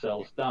let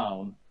themselves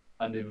down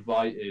and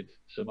invited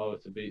Samoa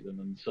to beat them,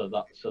 and so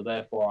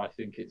therefore I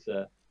think it's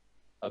a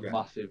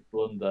massive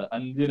blunder.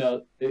 And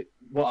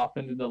what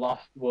happened in the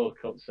last World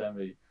Cup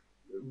semi,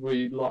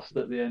 we lost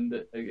at the end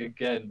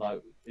again.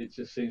 Like, it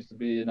just seems to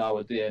be in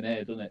our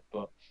DNA, doesn't it?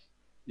 But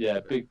yeah,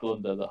 big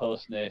blunder. The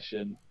host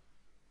nation.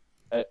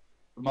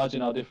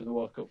 Imagine how different the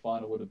World Cup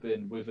final would have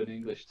been with an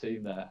English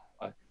team there.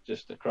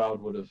 Just the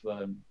crowd would have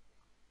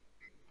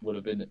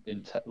been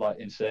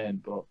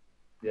insane. But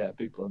yeah,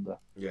 big blunder.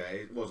 Yeah,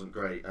 it wasn't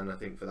great, and I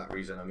think for that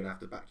reason I'm going to have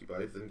to back you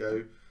both and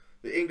go.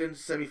 The England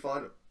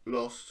semi-final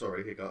loss,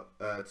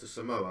 to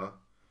Samoa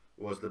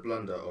was the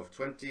blunder of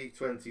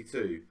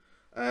 2022.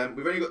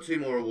 We've only got two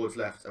more awards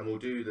left, and we'll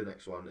do the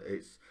next one.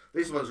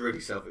 This one's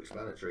really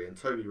self-explanatory, and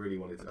Toby really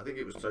wanted. I think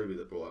it was Toby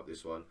that brought up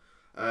this one.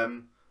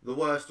 The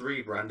worst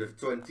rebrand of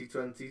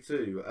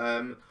 2022.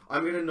 I'm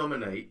going to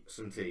nominate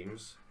some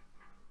teams,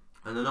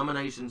 and the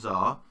nominations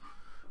are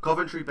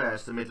Coventry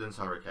Bears to Midlands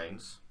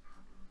Hurricanes,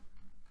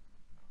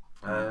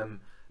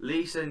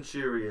 Lee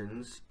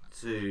Centurions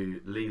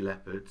to Lee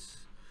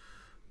Leopards,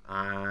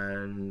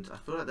 and I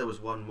feel like there was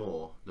one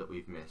more that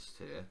we've missed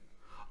here.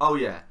 Oh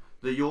yeah,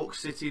 the York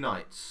City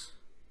Knights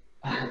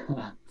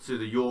to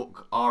the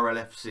York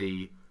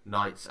RLFC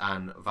Knights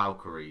and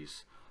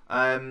Valkyries.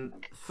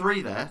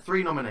 Three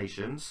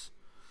nominations.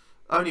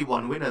 Only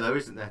one winner though,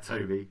 isn't there,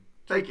 Toby?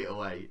 Take it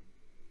away.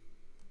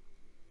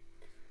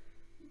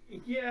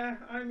 Yeah,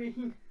 I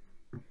mean,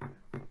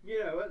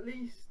 at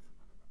least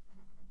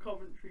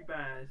Coventry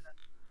Bears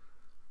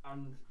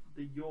and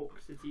the York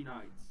City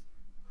Knights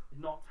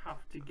did not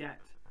have to get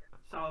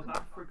South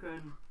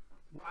African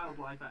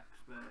wildlife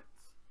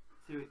experts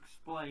to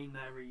explain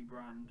their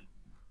rebrand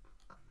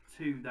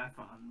to their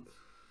fans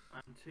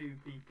and to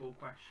people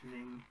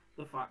questioning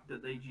the fact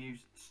that they'd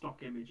used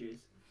stock images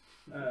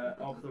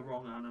of the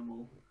wrong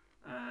animal.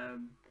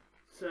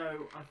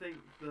 So I think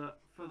that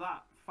for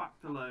that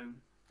fact alone,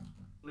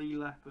 Lee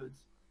Leopards,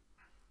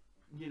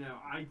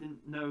 I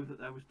didn't know that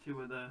there was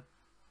two other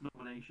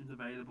nominations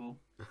available.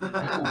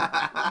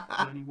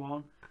 Only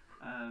one.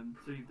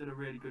 So you've done a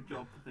really good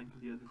job to think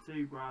of the other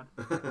two, Brad.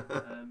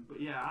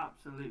 But yeah,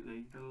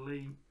 absolutely. The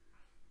Lee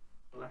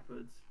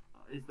Leopards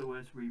is the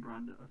worst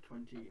rebrand of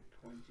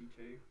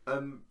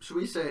 2022. Should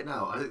we say it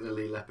now? I think the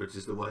Lee Leopards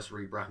is the worst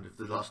rebrand of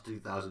the last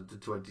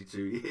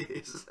 2022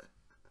 years.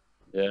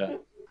 Yeah.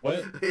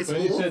 When you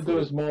said there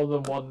was more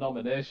than one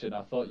nomination,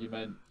 I thought you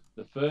meant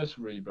the first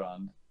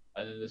rebrand,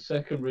 and then the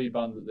second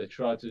rebrand that they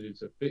tried to do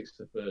to fix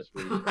the first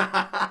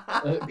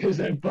rebrand. Because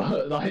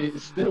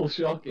it's still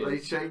shocking. They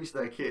changed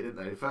their kit, didn't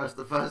they?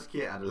 The first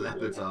kit had a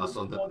leopard's arse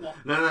on the.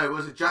 No,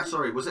 was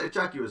it was it a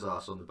jaguar's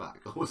arse on the back,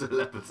 or was it a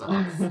leopard's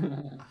arse?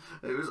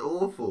 It was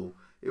awful.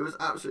 It was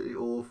absolutely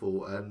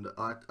awful, and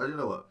I don't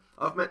know what.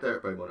 I've met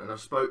Derek Beaumont and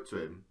I've spoke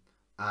to him,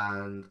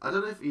 and I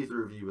don't know if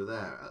either of you were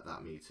there at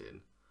that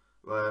meeting.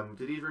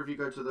 Did either of you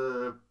go to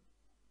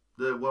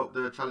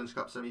the Challenge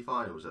Cup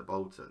semi-finals at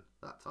Bolton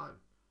that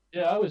time?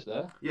 Yeah, I was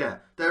there. Yeah,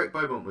 Derek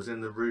Beaumont was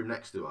in the room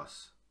next to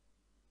us,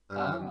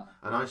 and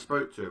I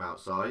spoke to him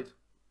outside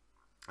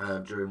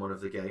during one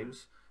of the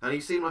games, and he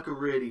seemed like a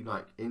really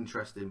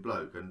interesting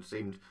bloke, and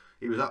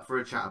he was up for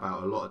a chat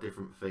about a lot of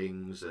different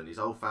things, and his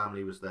whole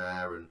family was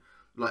there, and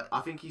like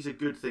I think he's a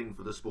good thing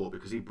for the sport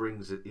because he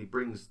brings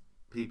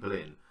people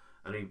in,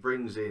 and he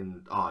brings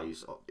in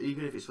eyes,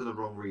 even if it's for the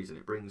wrong reason.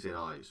 It brings in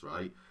eyes,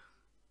 right?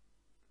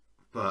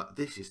 But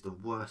this is the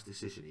worst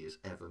decision he has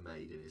ever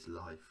made in his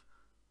life.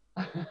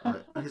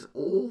 Like, it's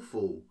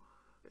awful.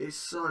 It's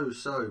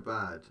so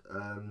bad.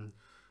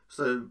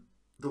 So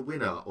the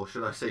winner, or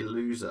should I say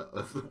loser,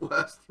 of the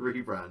worst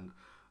rebrand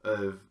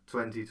of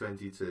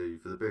 2022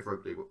 for the Biff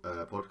Rugby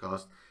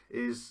podcast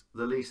is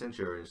the Lee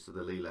Centurions to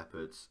the Lee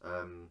Leopards.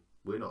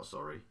 We're not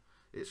sorry.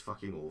 It's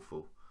fucking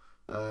awful.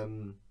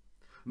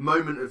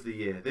 Moment of the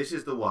year. This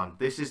is the one.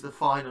 This is the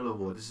final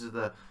award. This is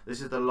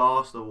the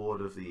last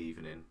award of the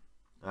evening.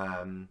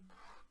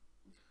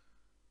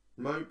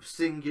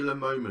 Singular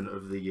moment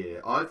of the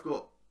year. I've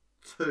got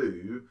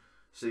 2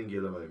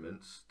 singular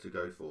moments to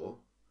go for.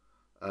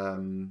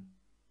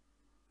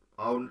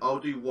 I'll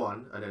do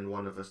one, and then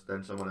one of us,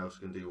 then someone else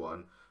can do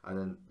one, and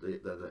then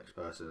the next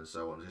person, and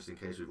so on, just in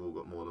case we've all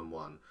got more than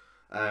one.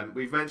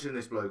 We've mentioned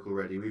this bloke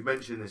already. We've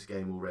mentioned this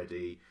game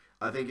already.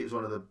 I think it's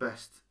one of the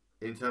best,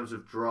 in terms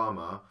of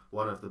drama,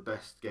 one of the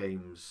best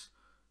games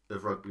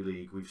of rugby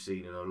league we've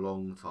seen in a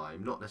long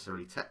time. Not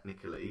necessarily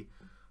technically,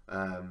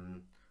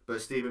 but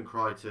Stephen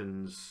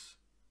Crichton's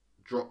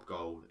drop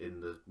goal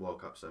in the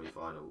World Cup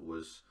semi-final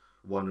was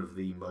one of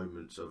the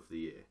moments of the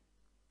year.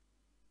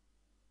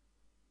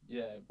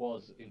 Yeah, it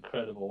was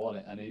incredible,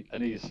 wasn't it?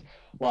 And he's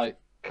like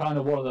kind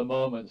of one of the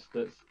moments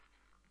that's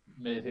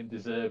made him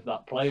deserve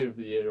that Player of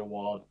the Year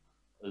award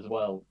as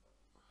well.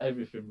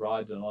 Everything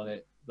riding on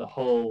it. The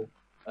whole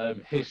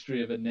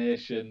history of a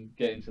nation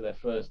getting to their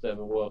first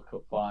ever World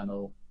Cup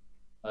final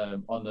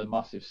on a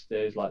massive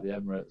stage like the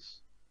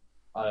Emirates.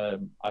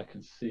 I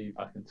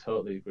can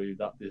totally agree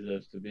that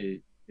deserves to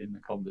be in the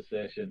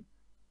conversation.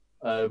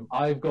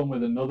 I've gone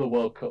with another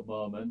World Cup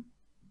moment,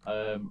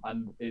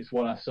 and it's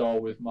one I saw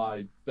with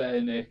my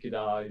bare naked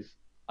eyes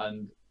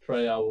and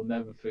pray I will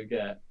never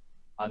forget,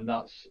 and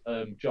that's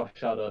Josh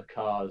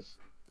Addo-Carr's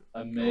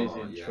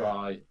amazing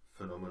try.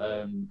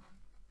 Phenomenal.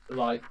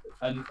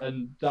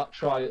 And that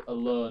try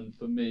alone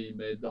for me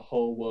made the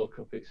whole World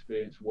Cup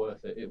experience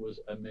worth it. It was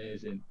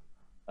amazing.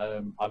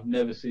 I've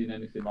never seen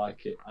anything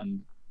like it,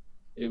 and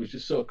it was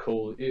just so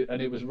cool.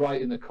 And it was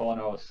right in the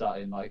corner I was sat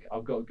in. Like,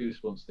 I've got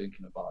goosebumps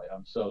thinking about it.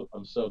 I'm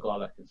so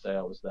glad I can say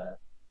I was there.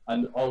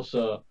 And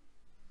also,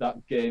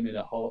 that game in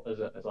a whole as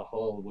a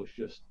whole was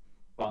just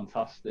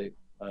fantastic.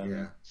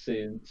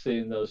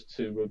 Seeing those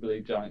 2 rugby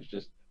league giants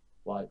just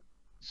like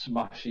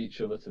smash each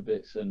other to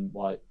bits and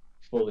like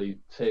fully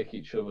take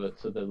each other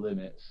to the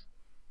limits,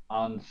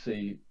 and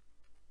see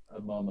a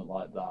moment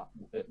like that,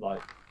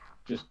 like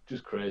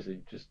just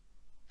crazy, just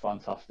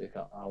fantastic.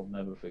 I'll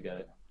never forget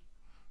it.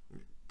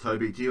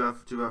 Toby, do you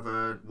have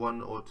a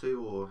 1 or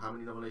 2, or how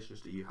many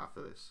nominations do you have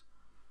for this?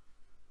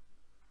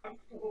 I've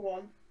got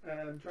 1.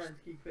 Trying to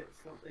keep it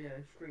slightly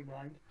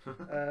streamlined.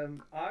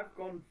 I've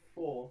gone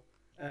for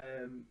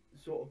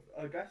sort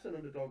of, I guess, an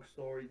underdog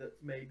story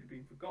that's maybe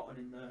been forgotten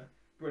in the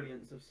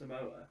brilliance of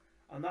Samoa,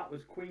 and that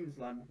was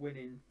Queensland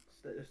winning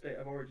the State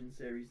of Origin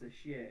series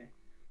this year.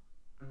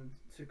 And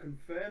to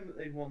confirm that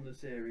they'd won the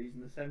series,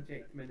 in the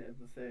 78th minute of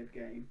the 3rd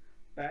game,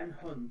 Ben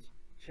Hunt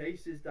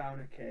chases down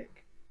a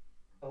kick,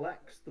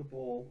 collects the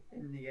ball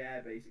in the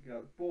air, basically.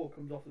 Like, the ball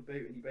comes off the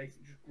boot and he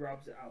basically just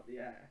grabs it out the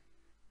air,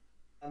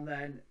 and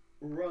then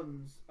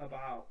runs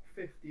about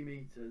 50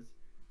 metres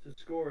to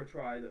score a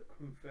try that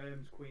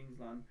confirms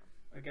Queensland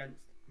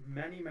against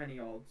many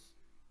odds.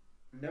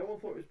 No one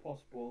thought it was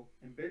possible.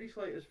 In Billy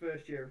Slater's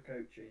first year of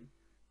coaching,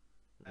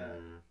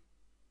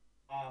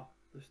 are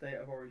the State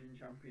of Origin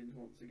champions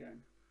once again.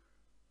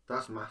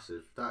 That's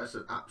massive. That is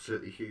an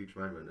absolutely huge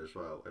moment as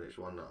well, and it's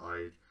one that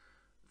I'd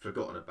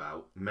forgotten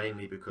about,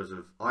 mainly because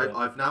of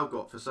I've now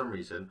got, for some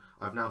reason,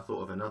 I've now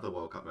thought of another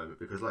World Cup moment,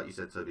 because like you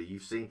said, Toby,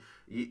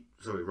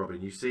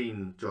 Robin, you've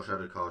seen Josh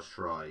Addo-Carr's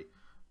try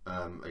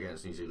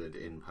against New Zealand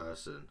in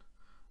person.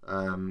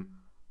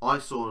 I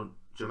saw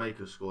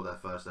Jamaica score their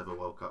first ever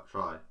World Cup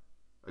try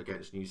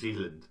against New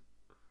Zealand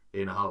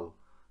in Hull.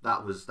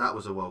 That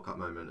was a World Cup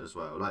moment as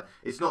well. Like,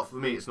 it's not, for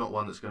me, it's not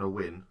one that's going to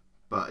win,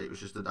 but it was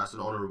just that's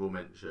an honourable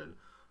mention.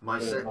 My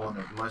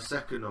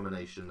second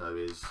nomination though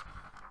is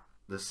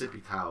the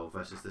Sippy Tau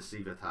versus the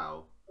Siva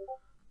Tau,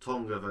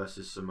 Tonga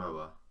versus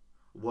Samoa.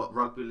 What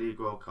Rugby League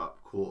World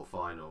Cup quarter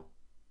final?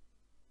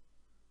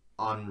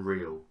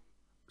 Unreal,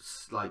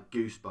 like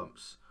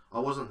goosebumps. I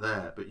wasn't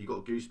there, but you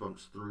got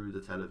goosebumps through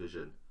the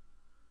television.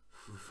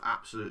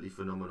 Absolutely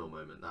phenomenal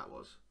moment that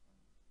was.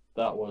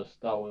 That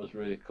was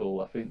really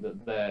cool. I think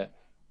that they're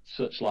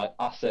such like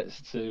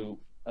assets to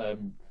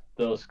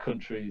those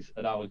countries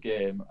and our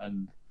game,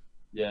 and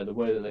yeah, the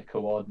way that they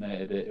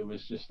coordinated it, it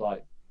was just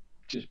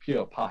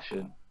pure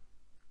passion.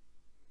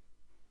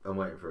 I'm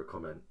waiting for a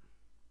comment.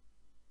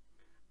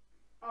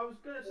 I was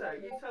going to say,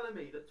 you're telling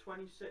me that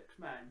 26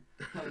 men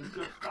playing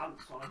Just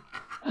Dance on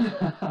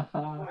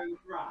a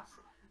grass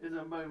is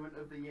a moment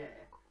of the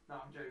year?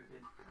 No, I'm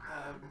joking.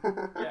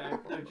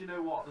 Do you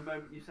know what? The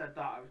moment you said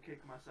that, I was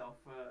kicking myself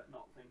for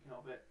not thinking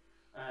of it.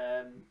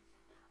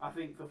 I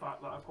think the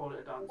fact that I called it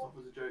a dance off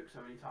as a joke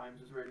so many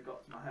times has really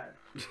got to my head.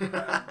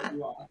 But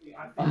you are,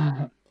 I think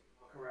you're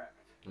correct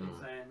in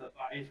saying that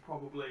that is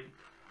probably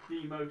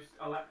the most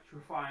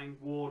electrifying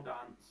war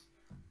dance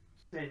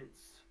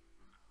since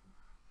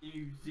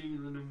New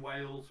Zealand and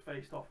Wales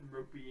faced off in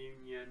rugby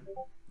union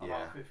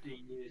about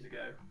 15 years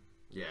ago.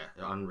 Yeah,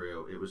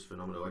 unreal. It was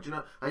phenomenal. And you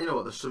know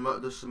what? The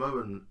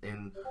Samoan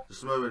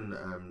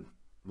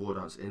war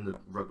dance in the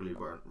Rugby League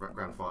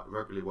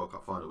Rugby League World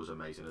Cup final was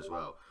amazing as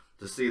well.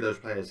 To see those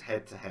players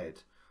head to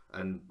head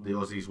and the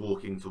Aussies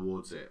walking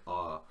towards it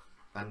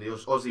and the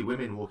Aussie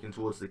women walking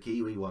towards the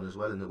Kiwi one as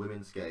well in the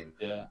women's game.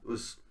 Yeah, it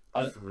was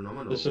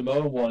phenomenal. The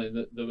Samoan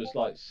one, there was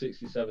like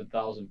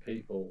 67,000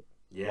 people.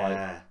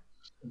 Yeah.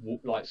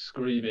 Like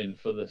screaming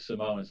for the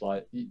Samoans.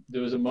 Like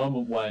there was a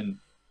moment when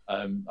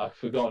I've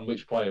forgotten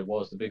which player it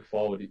was, the big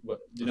forward.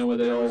 You know where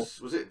they all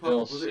was it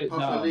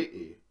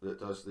Papali'i that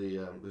does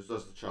the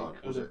chant?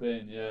 It could have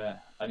been, yeah.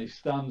 And he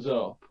stands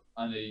up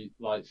and he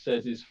like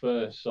says his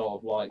first sort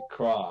of like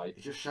cry.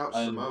 He just shouts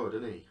Samoa,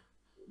 doesn't he?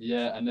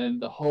 Yeah, and then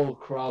the whole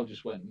crowd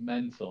just went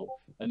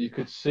mental, and you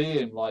could see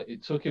him. Like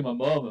it took him a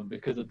moment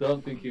because I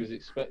don't think he was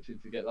expecting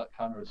to get that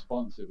kind of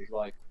response. It was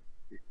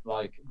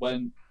like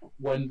when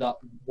that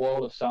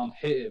wall of sound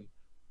hit him,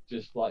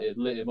 just like it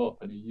lit him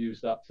up, and he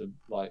used that to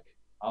like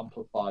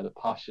amplify the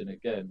passion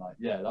again. Like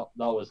that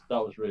was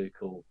really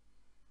cool.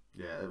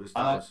 Yeah, that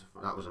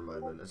was a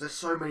moment. There's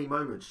so many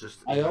moments.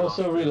 Just I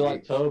also really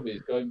like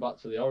Toby's going back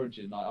to the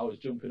origin. Like I was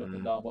jumping up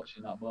and down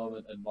watching that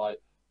moment, and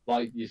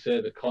like you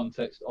say, the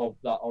context of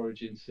that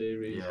origin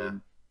series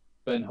and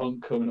Ben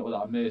Hunt coming up with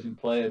that amazing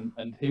play, and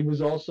he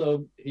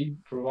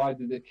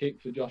provided the kick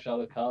for Josh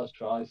Addo-Carr's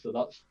try. So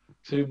that's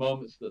two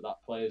moments that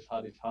player's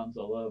had his hands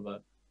all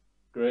over.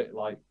 Great,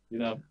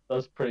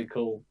 that's pretty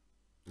cool.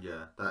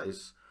 Yeah, that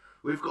is.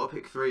 We've got to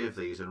pick 3 of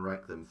these and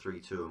rank them 3,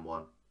 2, and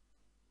 1.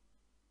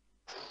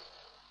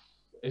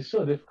 It's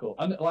so difficult.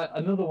 And like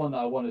another one that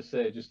I want to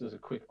say, just as a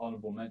quick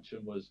honourable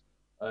mention, was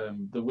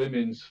the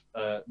women's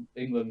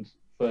England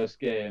first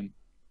game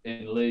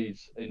in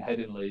Leeds, in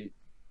Headingley,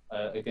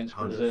 against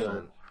Brazil.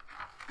 100%.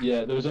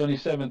 Yeah, there was only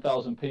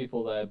 7,000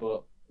 people there,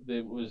 but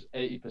there was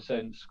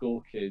 80%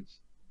 school kids,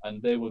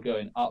 and they were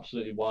going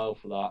absolutely wild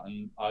for that.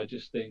 And I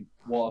just think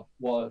what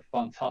a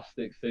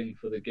fantastic thing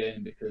for the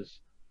game, because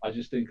I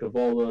just think of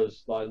all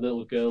those like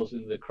little girls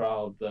in the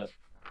crowd that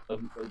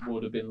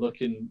would have been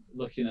looking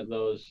at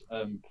those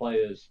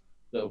players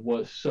that have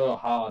worked so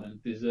hard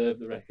and deserve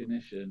the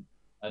recognition,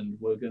 and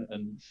we're going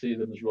and see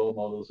them as role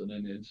models and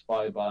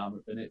inspired by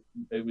them. And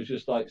it was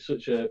just like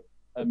such a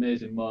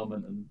amazing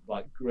moment, and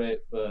like great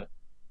for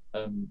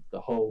the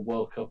whole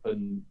World Cup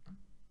and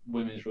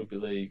Women's Rugby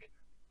League.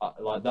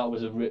 Like that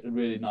was a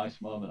really nice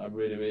moment. I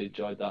really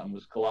enjoyed that, and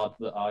was glad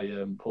that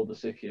I pulled the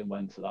sickie and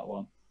went to that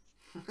one.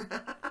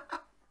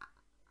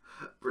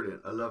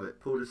 Brilliant, I love it.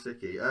 Pull the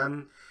sickie.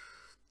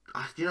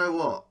 You know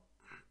what?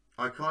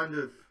 I'm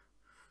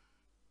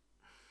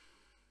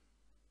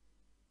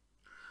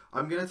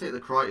going to take the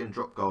Crichton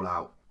drop goal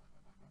out,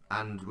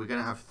 and we're going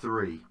to have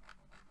 3.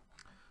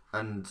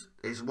 And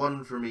it's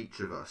one from each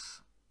of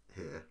us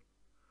here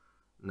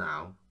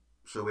now,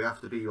 so we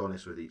have to be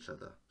honest with each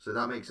other. So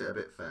that makes it a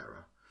bit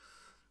fairer.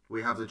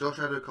 We have the Josh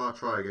Addo-Carr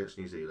try against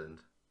New Zealand,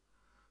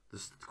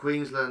 the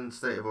Queensland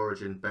State of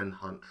Origin Ben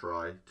Hunt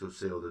try to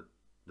seal the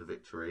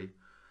victory,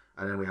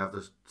 and then we have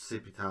the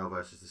Sipi Tau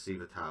versus the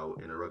Siva Tau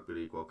in a Rugby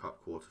League World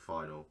Cup quarter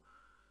final.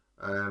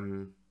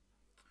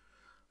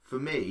 For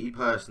me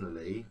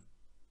personally,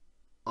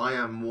 I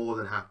am more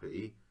than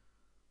happy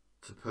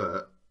to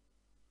put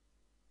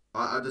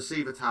the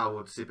Siva Tau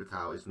or the Sipa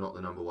Tau is not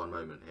the number 1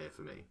 moment here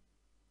for me.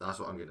 That's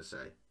what I'm going to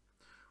say.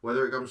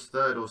 Whether it comes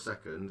 3rd or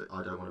 2nd,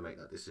 I don't want to make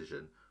that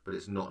decision, but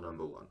it's not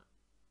number 1.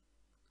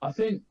 I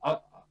think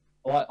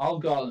I'll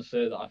go out and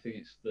say that I think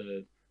it's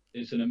 3rd.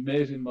 It's an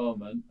amazing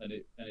moment, and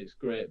it's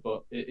great,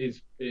 but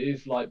it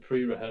is like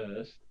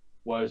pre-rehearsed,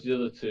 whereas the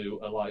other 2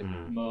 are like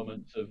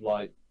moments of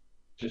like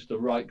just the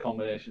right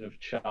combination of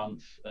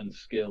chance and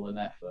skill and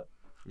effort.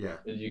 Yeah.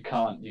 And you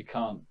can't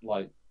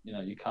like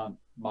you can't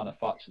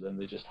manufacture them.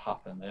 They just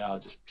happen. They are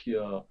just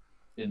pure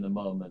in the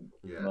moment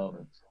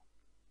moments.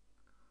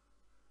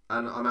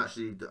 And I'm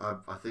actually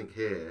I think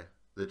here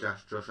the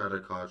Josh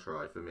Addo-Carr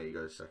try for me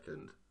goes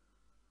 2nd.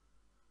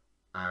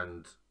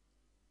 And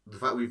the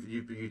fact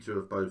you two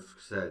have both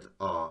said,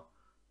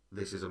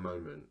 this is a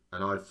moment,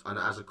 and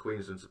as a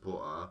Queensland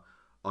supporter,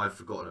 I've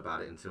forgotten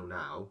about it until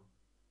now,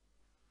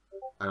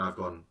 and I've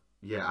gone,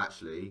 yeah,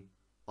 actually,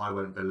 I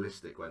went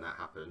ballistic when that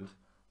happened.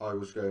 I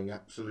was going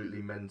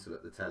absolutely mental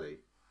at the telly.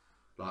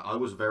 Like, I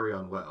was very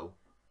unwell,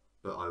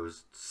 but I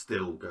was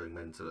still going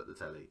mental at the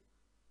telly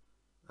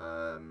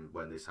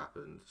when this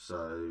happened.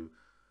 So,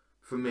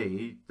 for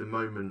me, the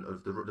moment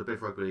of the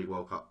Biff Rugby League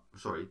World Cup,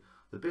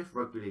 the Biff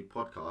Rugby League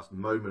podcast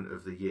moment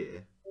of the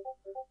year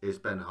is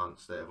Ben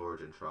Hunt's State of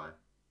Origin try.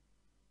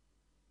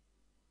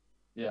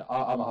 Yeah,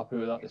 I'm happy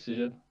with that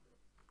decision.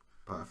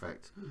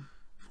 Perfect.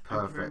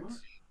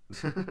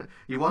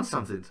 You won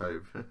something,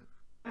 Tobe.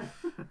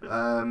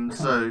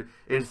 So,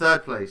 in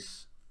 3rd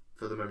place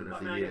for the moment of I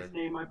the mean, I year. get to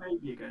name my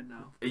baby again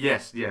now.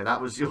 Yes, yeah, that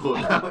was your.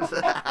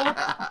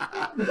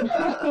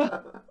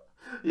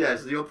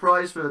 Yes, your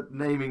prize for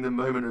naming the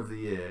moment of the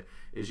year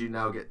is you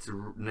now get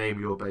to name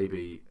your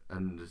baby,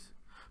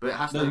 but it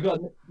has No,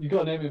 to. you got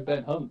to name him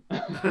Ben Hunt.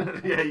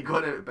 Yeah, you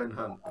got it, Ben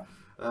Hunt.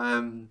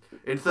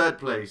 In third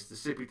place, the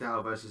Sippy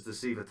Tau versus the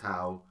Siva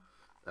Tau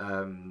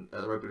at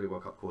the Rugby League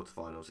World Cup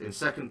quarterfinals. In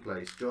second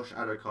place, Josh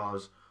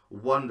Adokar's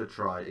wonder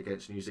try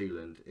against New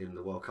Zealand in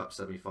the World Cup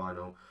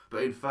semi-final.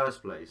 But in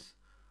first place,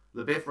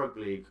 the B.I.F.F.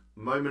 Rugby League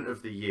moment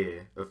of the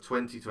year of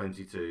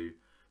 2022,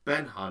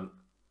 Ben Hunt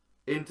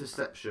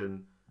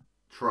interception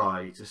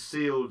try to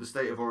seal the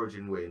State of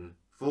Origin win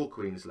for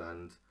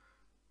Queensland.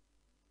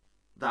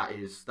 That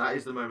is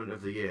the moment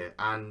of the year,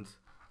 and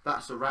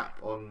that's a wrap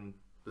on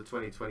the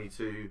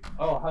 2022.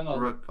 Oh, hang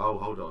on.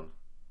 Hold on.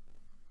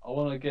 I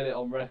want to get it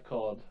on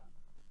record.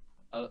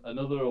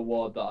 Another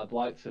award that I'd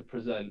like to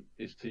present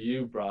is to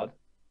you, Brad,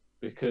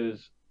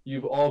 because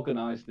you've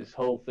organised this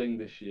whole thing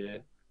this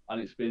year, and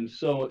it's been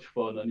so much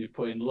fun, and you've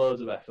put in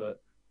loads of effort.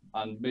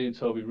 And me and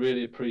Toby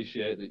really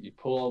appreciate that you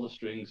pull all the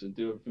strings and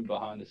do everything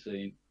behind the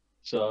scene.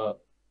 So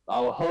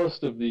our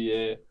host of the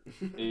year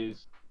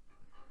is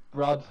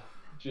Brad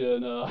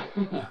Journo,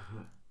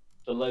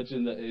 the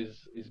legend that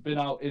is. He's been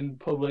out in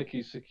public.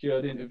 He's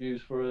secured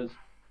interviews for us.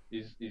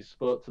 He's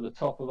spoke to the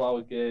top of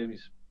our game.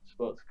 He's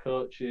spoke to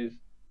coaches.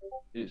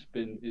 It's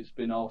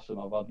been awesome.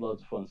 I've had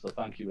loads of fun. So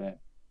thank you, mate.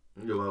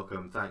 You're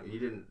welcome. Thank you.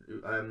 Didn't.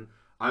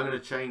 I'm going to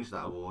change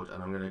that award,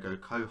 and I'm going to go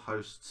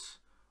co-hosts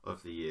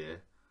of the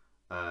year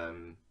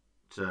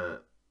to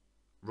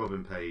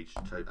Robin Page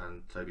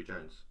and Toby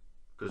Jones,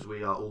 because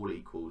we are all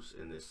equals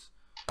in this.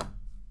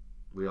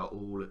 We are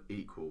all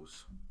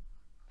equals.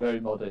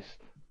 Very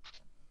modest.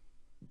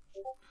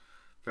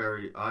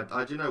 Very.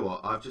 I do you know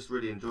what? I've just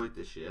really enjoyed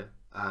this year,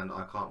 and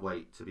I can't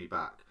wait to be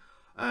back.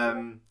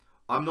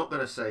 I'm not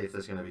going to say if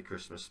there's going to be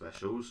Christmas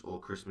specials or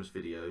Christmas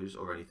videos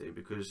or anything,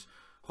 because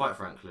quite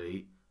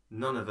frankly,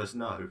 none of us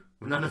know.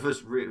 None of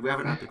us we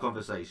haven't had the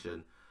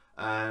conversation.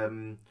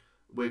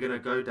 We're going to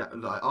go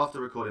down, like, after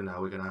recording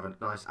now, we're going to have a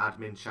nice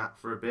admin chat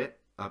for a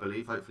bit, I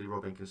believe. Hopefully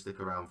Robin can stick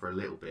around for a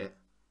little bit.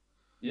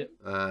 Yep.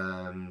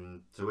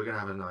 So we're going to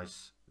have a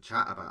nice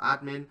chat about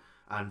admin,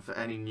 and for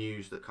any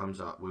news that comes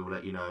up, we will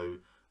let you know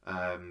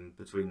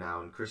between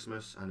now and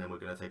Christmas, and then we're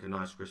going to take a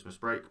nice Christmas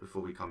break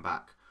before we come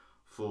back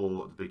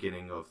for the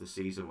beginning of the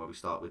season, where we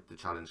start with the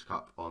Challenge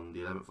Cup on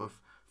the 11th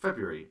of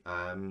February.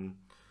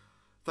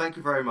 Thank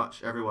you very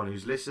much, everyone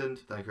who's listened.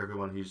 Thank you,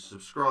 everyone who's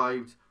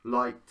subscribed,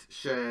 liked,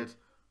 shared,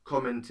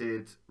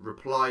 commented,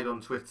 replied on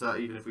Twitter,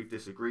 even if we've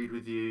disagreed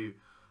with you.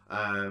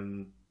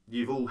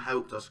 You've all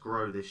helped us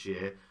grow this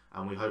year,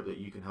 and we hope that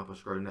you can help us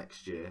grow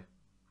next year.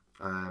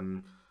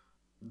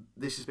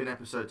 This has been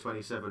episode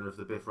 27 of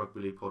the B.I.F.F.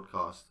 Rugby League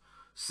podcast,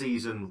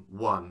 season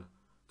 1,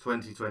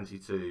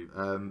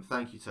 2022.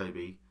 Thank you,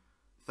 Toby.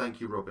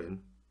 Thank you,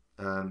 Robin.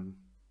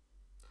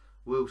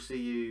 We'll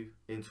see you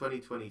in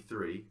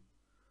 2023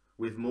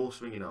 with more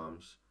swinging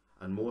arms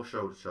and more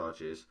shoulder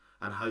charges,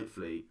 and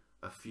hopefully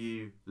a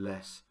few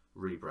less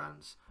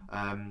rebrands.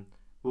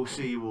 We'll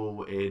see you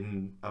all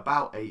in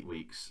about 8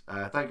 weeks.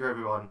 Thank you,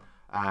 everyone,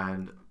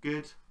 and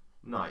good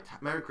night.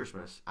 Merry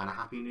Christmas and a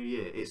Happy New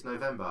Year. It's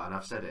November and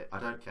I've said it. I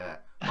don't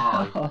care.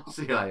 Bye.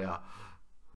 See you later.